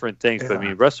these different things. But I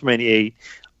mean, WrestleMania 8,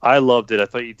 I loved it. I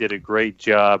thought you did a great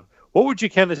job. What would you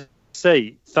kind of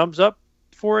say? Thumbs up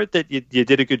for it, that you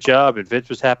did a good job and Vince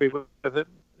was happy with it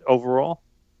overall?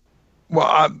 Well,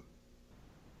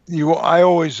 I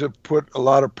always have put a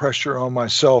lot of pressure on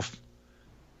myself.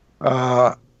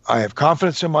 I have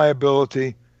confidence in my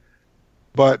ability,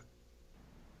 but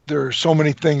there are so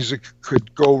many things that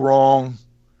could go wrong,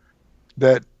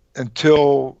 that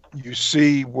until you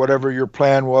see whatever your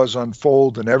plan was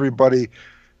unfold and everybody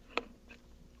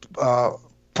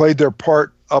played their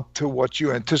part up to what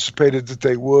you anticipated that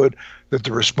they would, that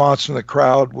the response from the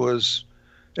crowd was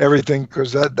everything,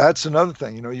 because that's another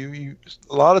thing. You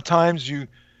a lot of times you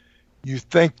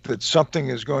think that something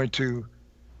is going to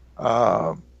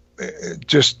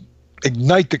just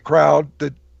ignite the crowd,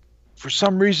 that for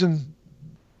some reason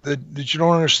that you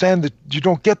don't understand, that you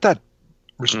don't get that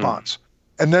response.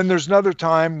 And then there's another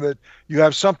time that you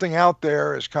have something out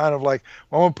there as kind of like,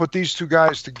 well, I'm going to put these two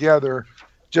guys together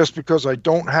just because I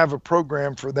don't have a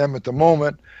program for them at the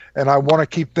moment, and I want to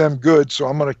keep them good, so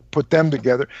I'm going to put them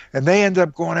together. And they end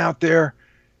up going out there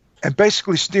and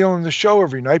basically stealing the show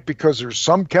every night, because there's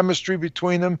some chemistry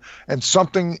between them and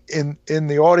something in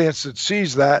the audience that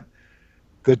sees that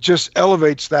that just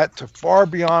elevates that to far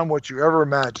beyond what you ever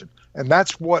imagined. And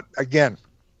that's what, again,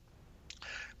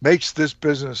 makes this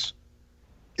business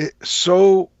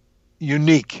so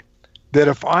unique, that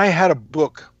if I had a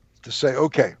book to say,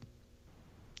 okay,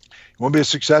 you want to be a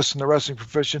success in the wrestling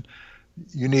profession,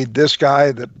 you need this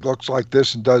guy that looks like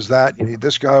this and does that. You need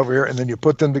this guy over here, and then you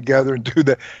put them together and do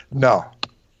that. No.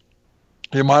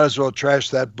 You might as well trash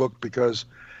that book, because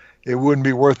it wouldn't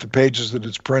be worth the pages that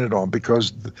it's printed on,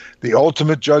 because the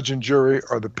ultimate judge and jury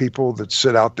are the people that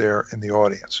sit out there in the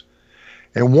audience.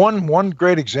 And one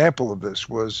great example of this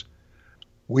was,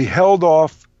 we held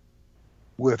off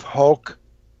with Hulk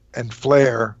and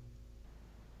Flair,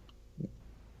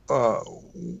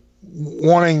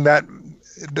 wanting that.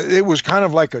 It was kind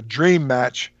of like a dream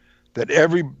match that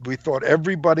we thought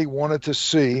everybody wanted to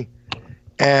see,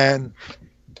 and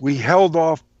we held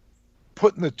off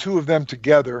putting the two of them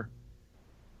together.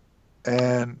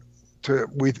 And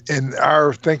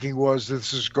our thinking was,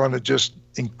 this is going to just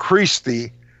increase the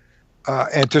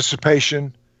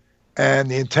anticipation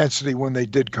and the intensity when they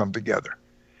did come together.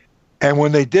 And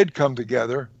when they did come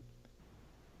together,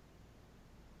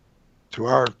 to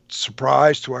our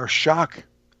surprise, to our shock,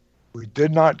 we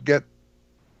did not get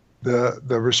the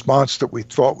response that we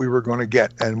thought we were going to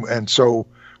get. And so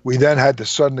we then had to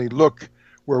suddenly look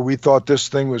where we thought this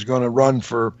thing was going to run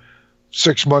for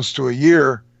 6 months to a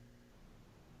year.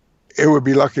 It would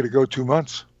be lucky to go 2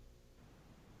 months.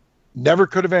 Never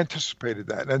could have anticipated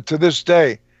that. And to this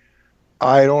day,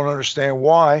 I don't understand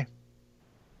why.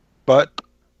 But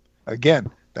again,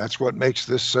 that's what makes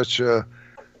this such a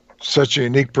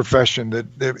unique profession,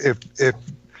 that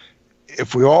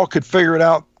if we all could figure it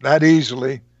out that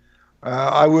easily,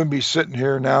 I wouldn't be sitting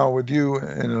here now with you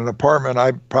in an apartment.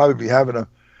 I'd probably be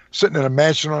sitting in a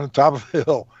mansion on the top of a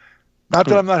hill. Not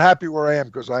that I'm not happy where I am,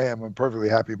 because I am. I'm perfectly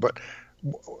happy. But,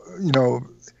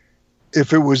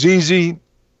 if it was easy,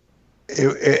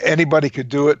 anybody could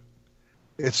do it.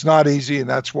 It's not easy, and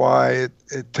that's why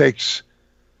it takes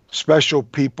special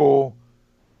people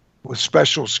with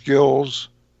special skills,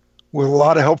 with a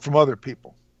lot of help from other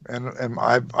people. And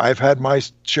I've had my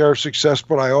share of success,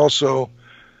 but I also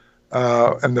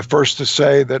am the first to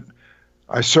say that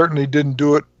I certainly didn't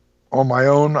do it on my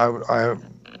own. I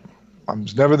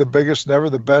was never the biggest, never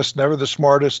the best, never the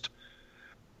smartest,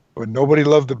 but nobody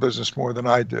loved the business more than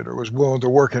I did, or was willing to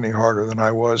work any harder than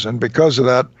I was. And because of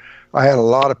that, I had a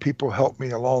lot of people help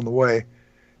me along the way.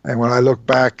 And when I look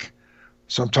back,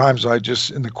 sometimes I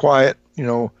just, in the quiet,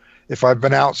 if I've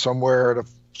been out somewhere at a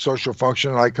social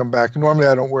function and I come back, normally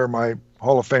I don't wear my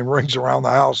Hall of Fame rings around the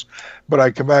house, but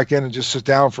I come back in and just sit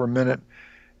down for a minute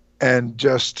and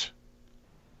just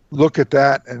look at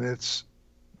that, and it's,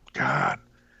 God,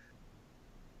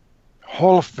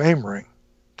 Hall of Fame ring.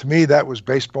 To me, that was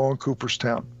baseball in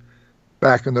Cooperstown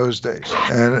back in those days.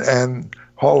 And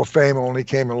Hall of Fame only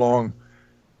came along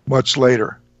much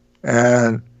later.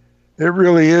 And it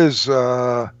really is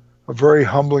a very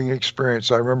humbling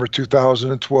experience. I remember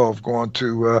 2012 going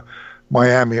to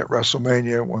Miami at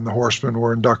WrestleMania when the Horsemen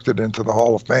were inducted into the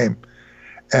Hall of Fame,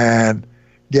 and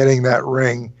getting that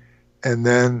ring. And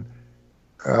then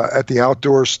at the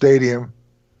outdoor stadium,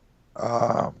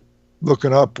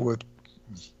 looking up with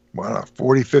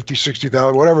 40, 50,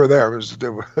 60,000, whatever there.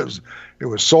 It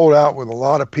was sold out with a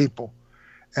lot of people.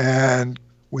 And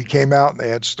we came out, and they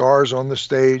had stars on the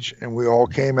stage, and we all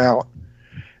came out.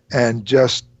 And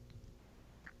just,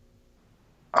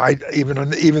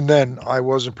 even then, I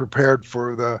wasn't prepared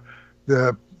for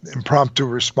the impromptu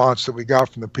response that we got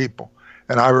from the people.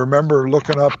 And I remember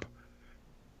looking up,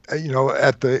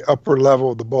 at the upper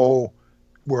level of the bowl,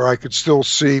 where I could still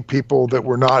see people that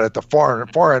were not at the far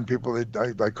end, people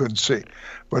that I couldn't see.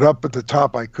 But up at the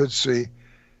top, I could see.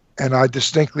 And I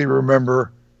distinctly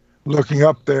remember looking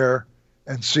up there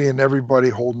and seeing everybody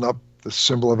holding up the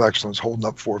symbol of excellence, holding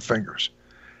up 4 fingers,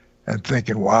 and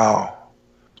thinking, wow,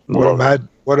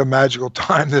 what a magical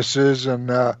time this is.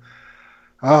 And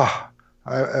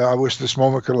I wish this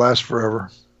moment could last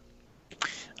forever.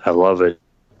 I love it.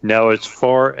 Now, as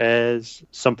far as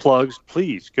some plugs,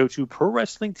 please go to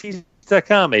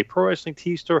ProWrestlingTees.com. A Pro Wrestling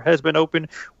Tees store has been open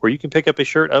where you can pick up a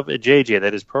shirt of a JJ.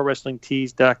 That is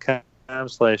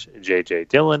ProWrestlingTees.com/JJ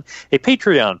Dillon. A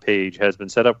Patreon page has been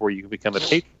set up where you can become a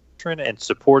patron and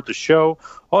support the show.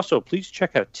 Also, please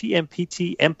check out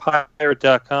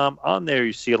TMPTEmpire.com. On there,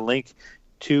 you see a link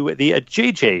to the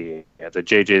JJ, the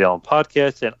JJ Dillon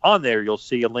podcast, and on there, you'll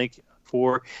see a link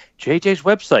for JJ's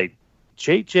website,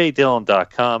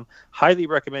 JJDillon.com. Highly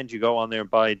recommend you go on there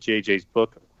and buy JJ's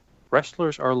book,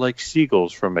 wrestlers are like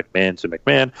seagulls from McMahon to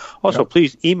McMahon. Also,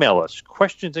 please email us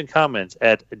questions and comments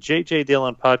at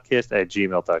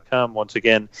jjdillonpodcast@gmail.com. Once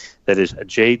again, that is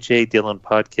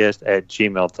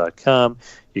jjdillonpodcast@gmail.com.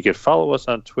 You can follow us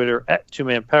on Twitter at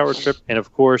 2Man Power Trip. And,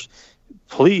 of course,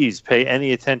 please pay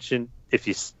any attention if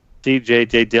you see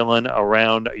J.J. Dillon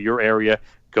around your area.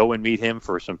 Go and meet him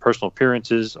for some personal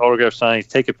appearances, autograph signings,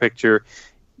 take a picture.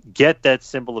 Get that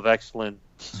symbol of excellence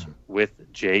with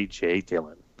J.J.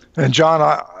 Dillon. And John,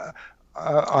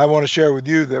 I want to share with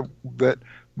you that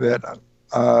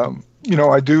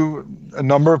I do a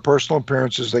number of personal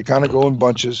appearances. They kind of go in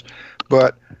bunches,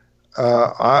 but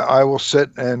I will sit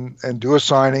and do a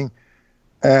signing,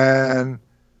 and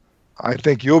I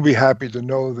think you'll be happy to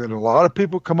know that a lot of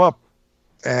people come up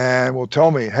and will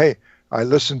tell me, "Hey, I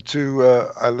listened to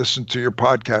your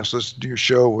podcast, listened to your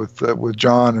show with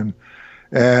John,"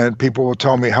 and people will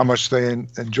tell me how much they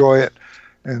enjoy it.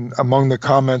 And among the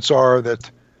comments are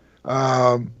that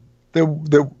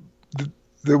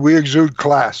we exude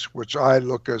class, which I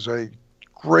look as a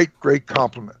great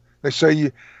compliment. They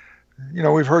say,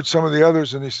 we've heard some of the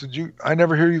others, and they said, I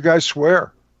never hear you guys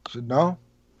swear. I said, no,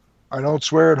 I don't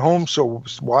swear at home, so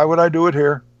why would I do it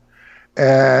here?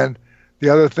 And the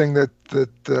other thing that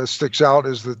sticks out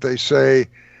is that they say,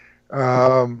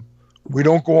 we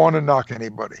don't go on and knock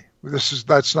anybody.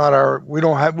 That's not our. We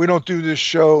don't do this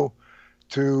show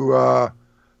to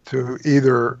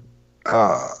either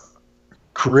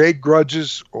create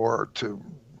grudges or to.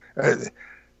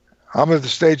 I'm at the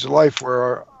stage of life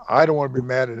where I don't want to be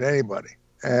mad at anybody,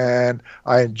 and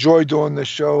I enjoy doing this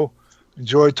show.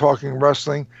 Enjoy talking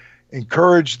wrestling.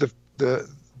 Encourage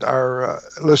our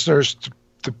listeners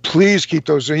to please keep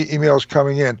those emails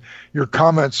coming in. Your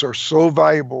comments are so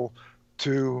valuable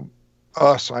to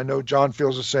us. I know John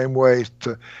feels the same way.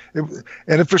 And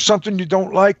if there's something you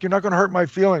don't like, you're not going to hurt my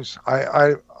feelings.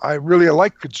 I really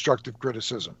like constructive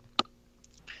criticism.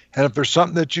 And if there's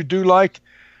something that you do like,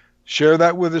 share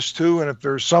that with us too. And if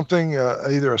there's something,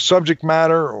 either a subject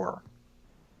matter or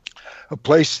a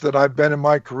place that I've been in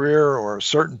my career or a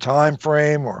certain time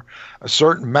frame or a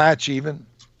certain match even,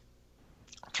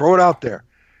 throw it out there,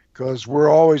 because we're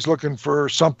always looking for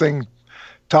something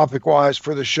topic-wise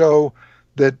for the show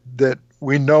that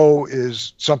we know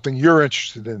is something you're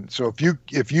interested in. So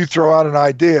if you throw out an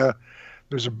idea,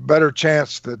 there's a better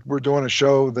chance that we're doing a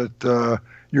show that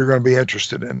you're going to be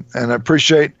interested in. And I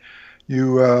appreciate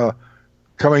you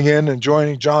coming in and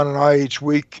joining John and I each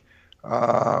week,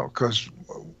 because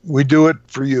we do it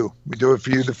for you. We do it for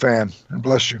you, the fan. And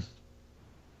bless you.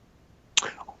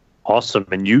 Awesome.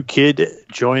 And you, kid,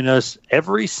 join us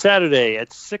every Saturday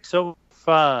at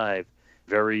 6:05.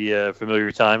 Very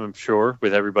familiar time, I'm sure,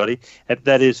 with everybody. And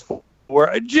that is for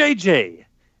JJ,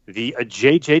 the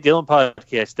JJ Dillon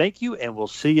Podcast. Thank you, and we'll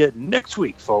see you next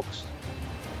week, folks.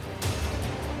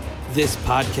 This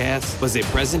podcast was a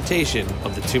presentation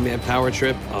of the 2-Man Power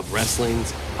Trip of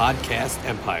Wrestling's Podcast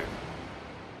Empire.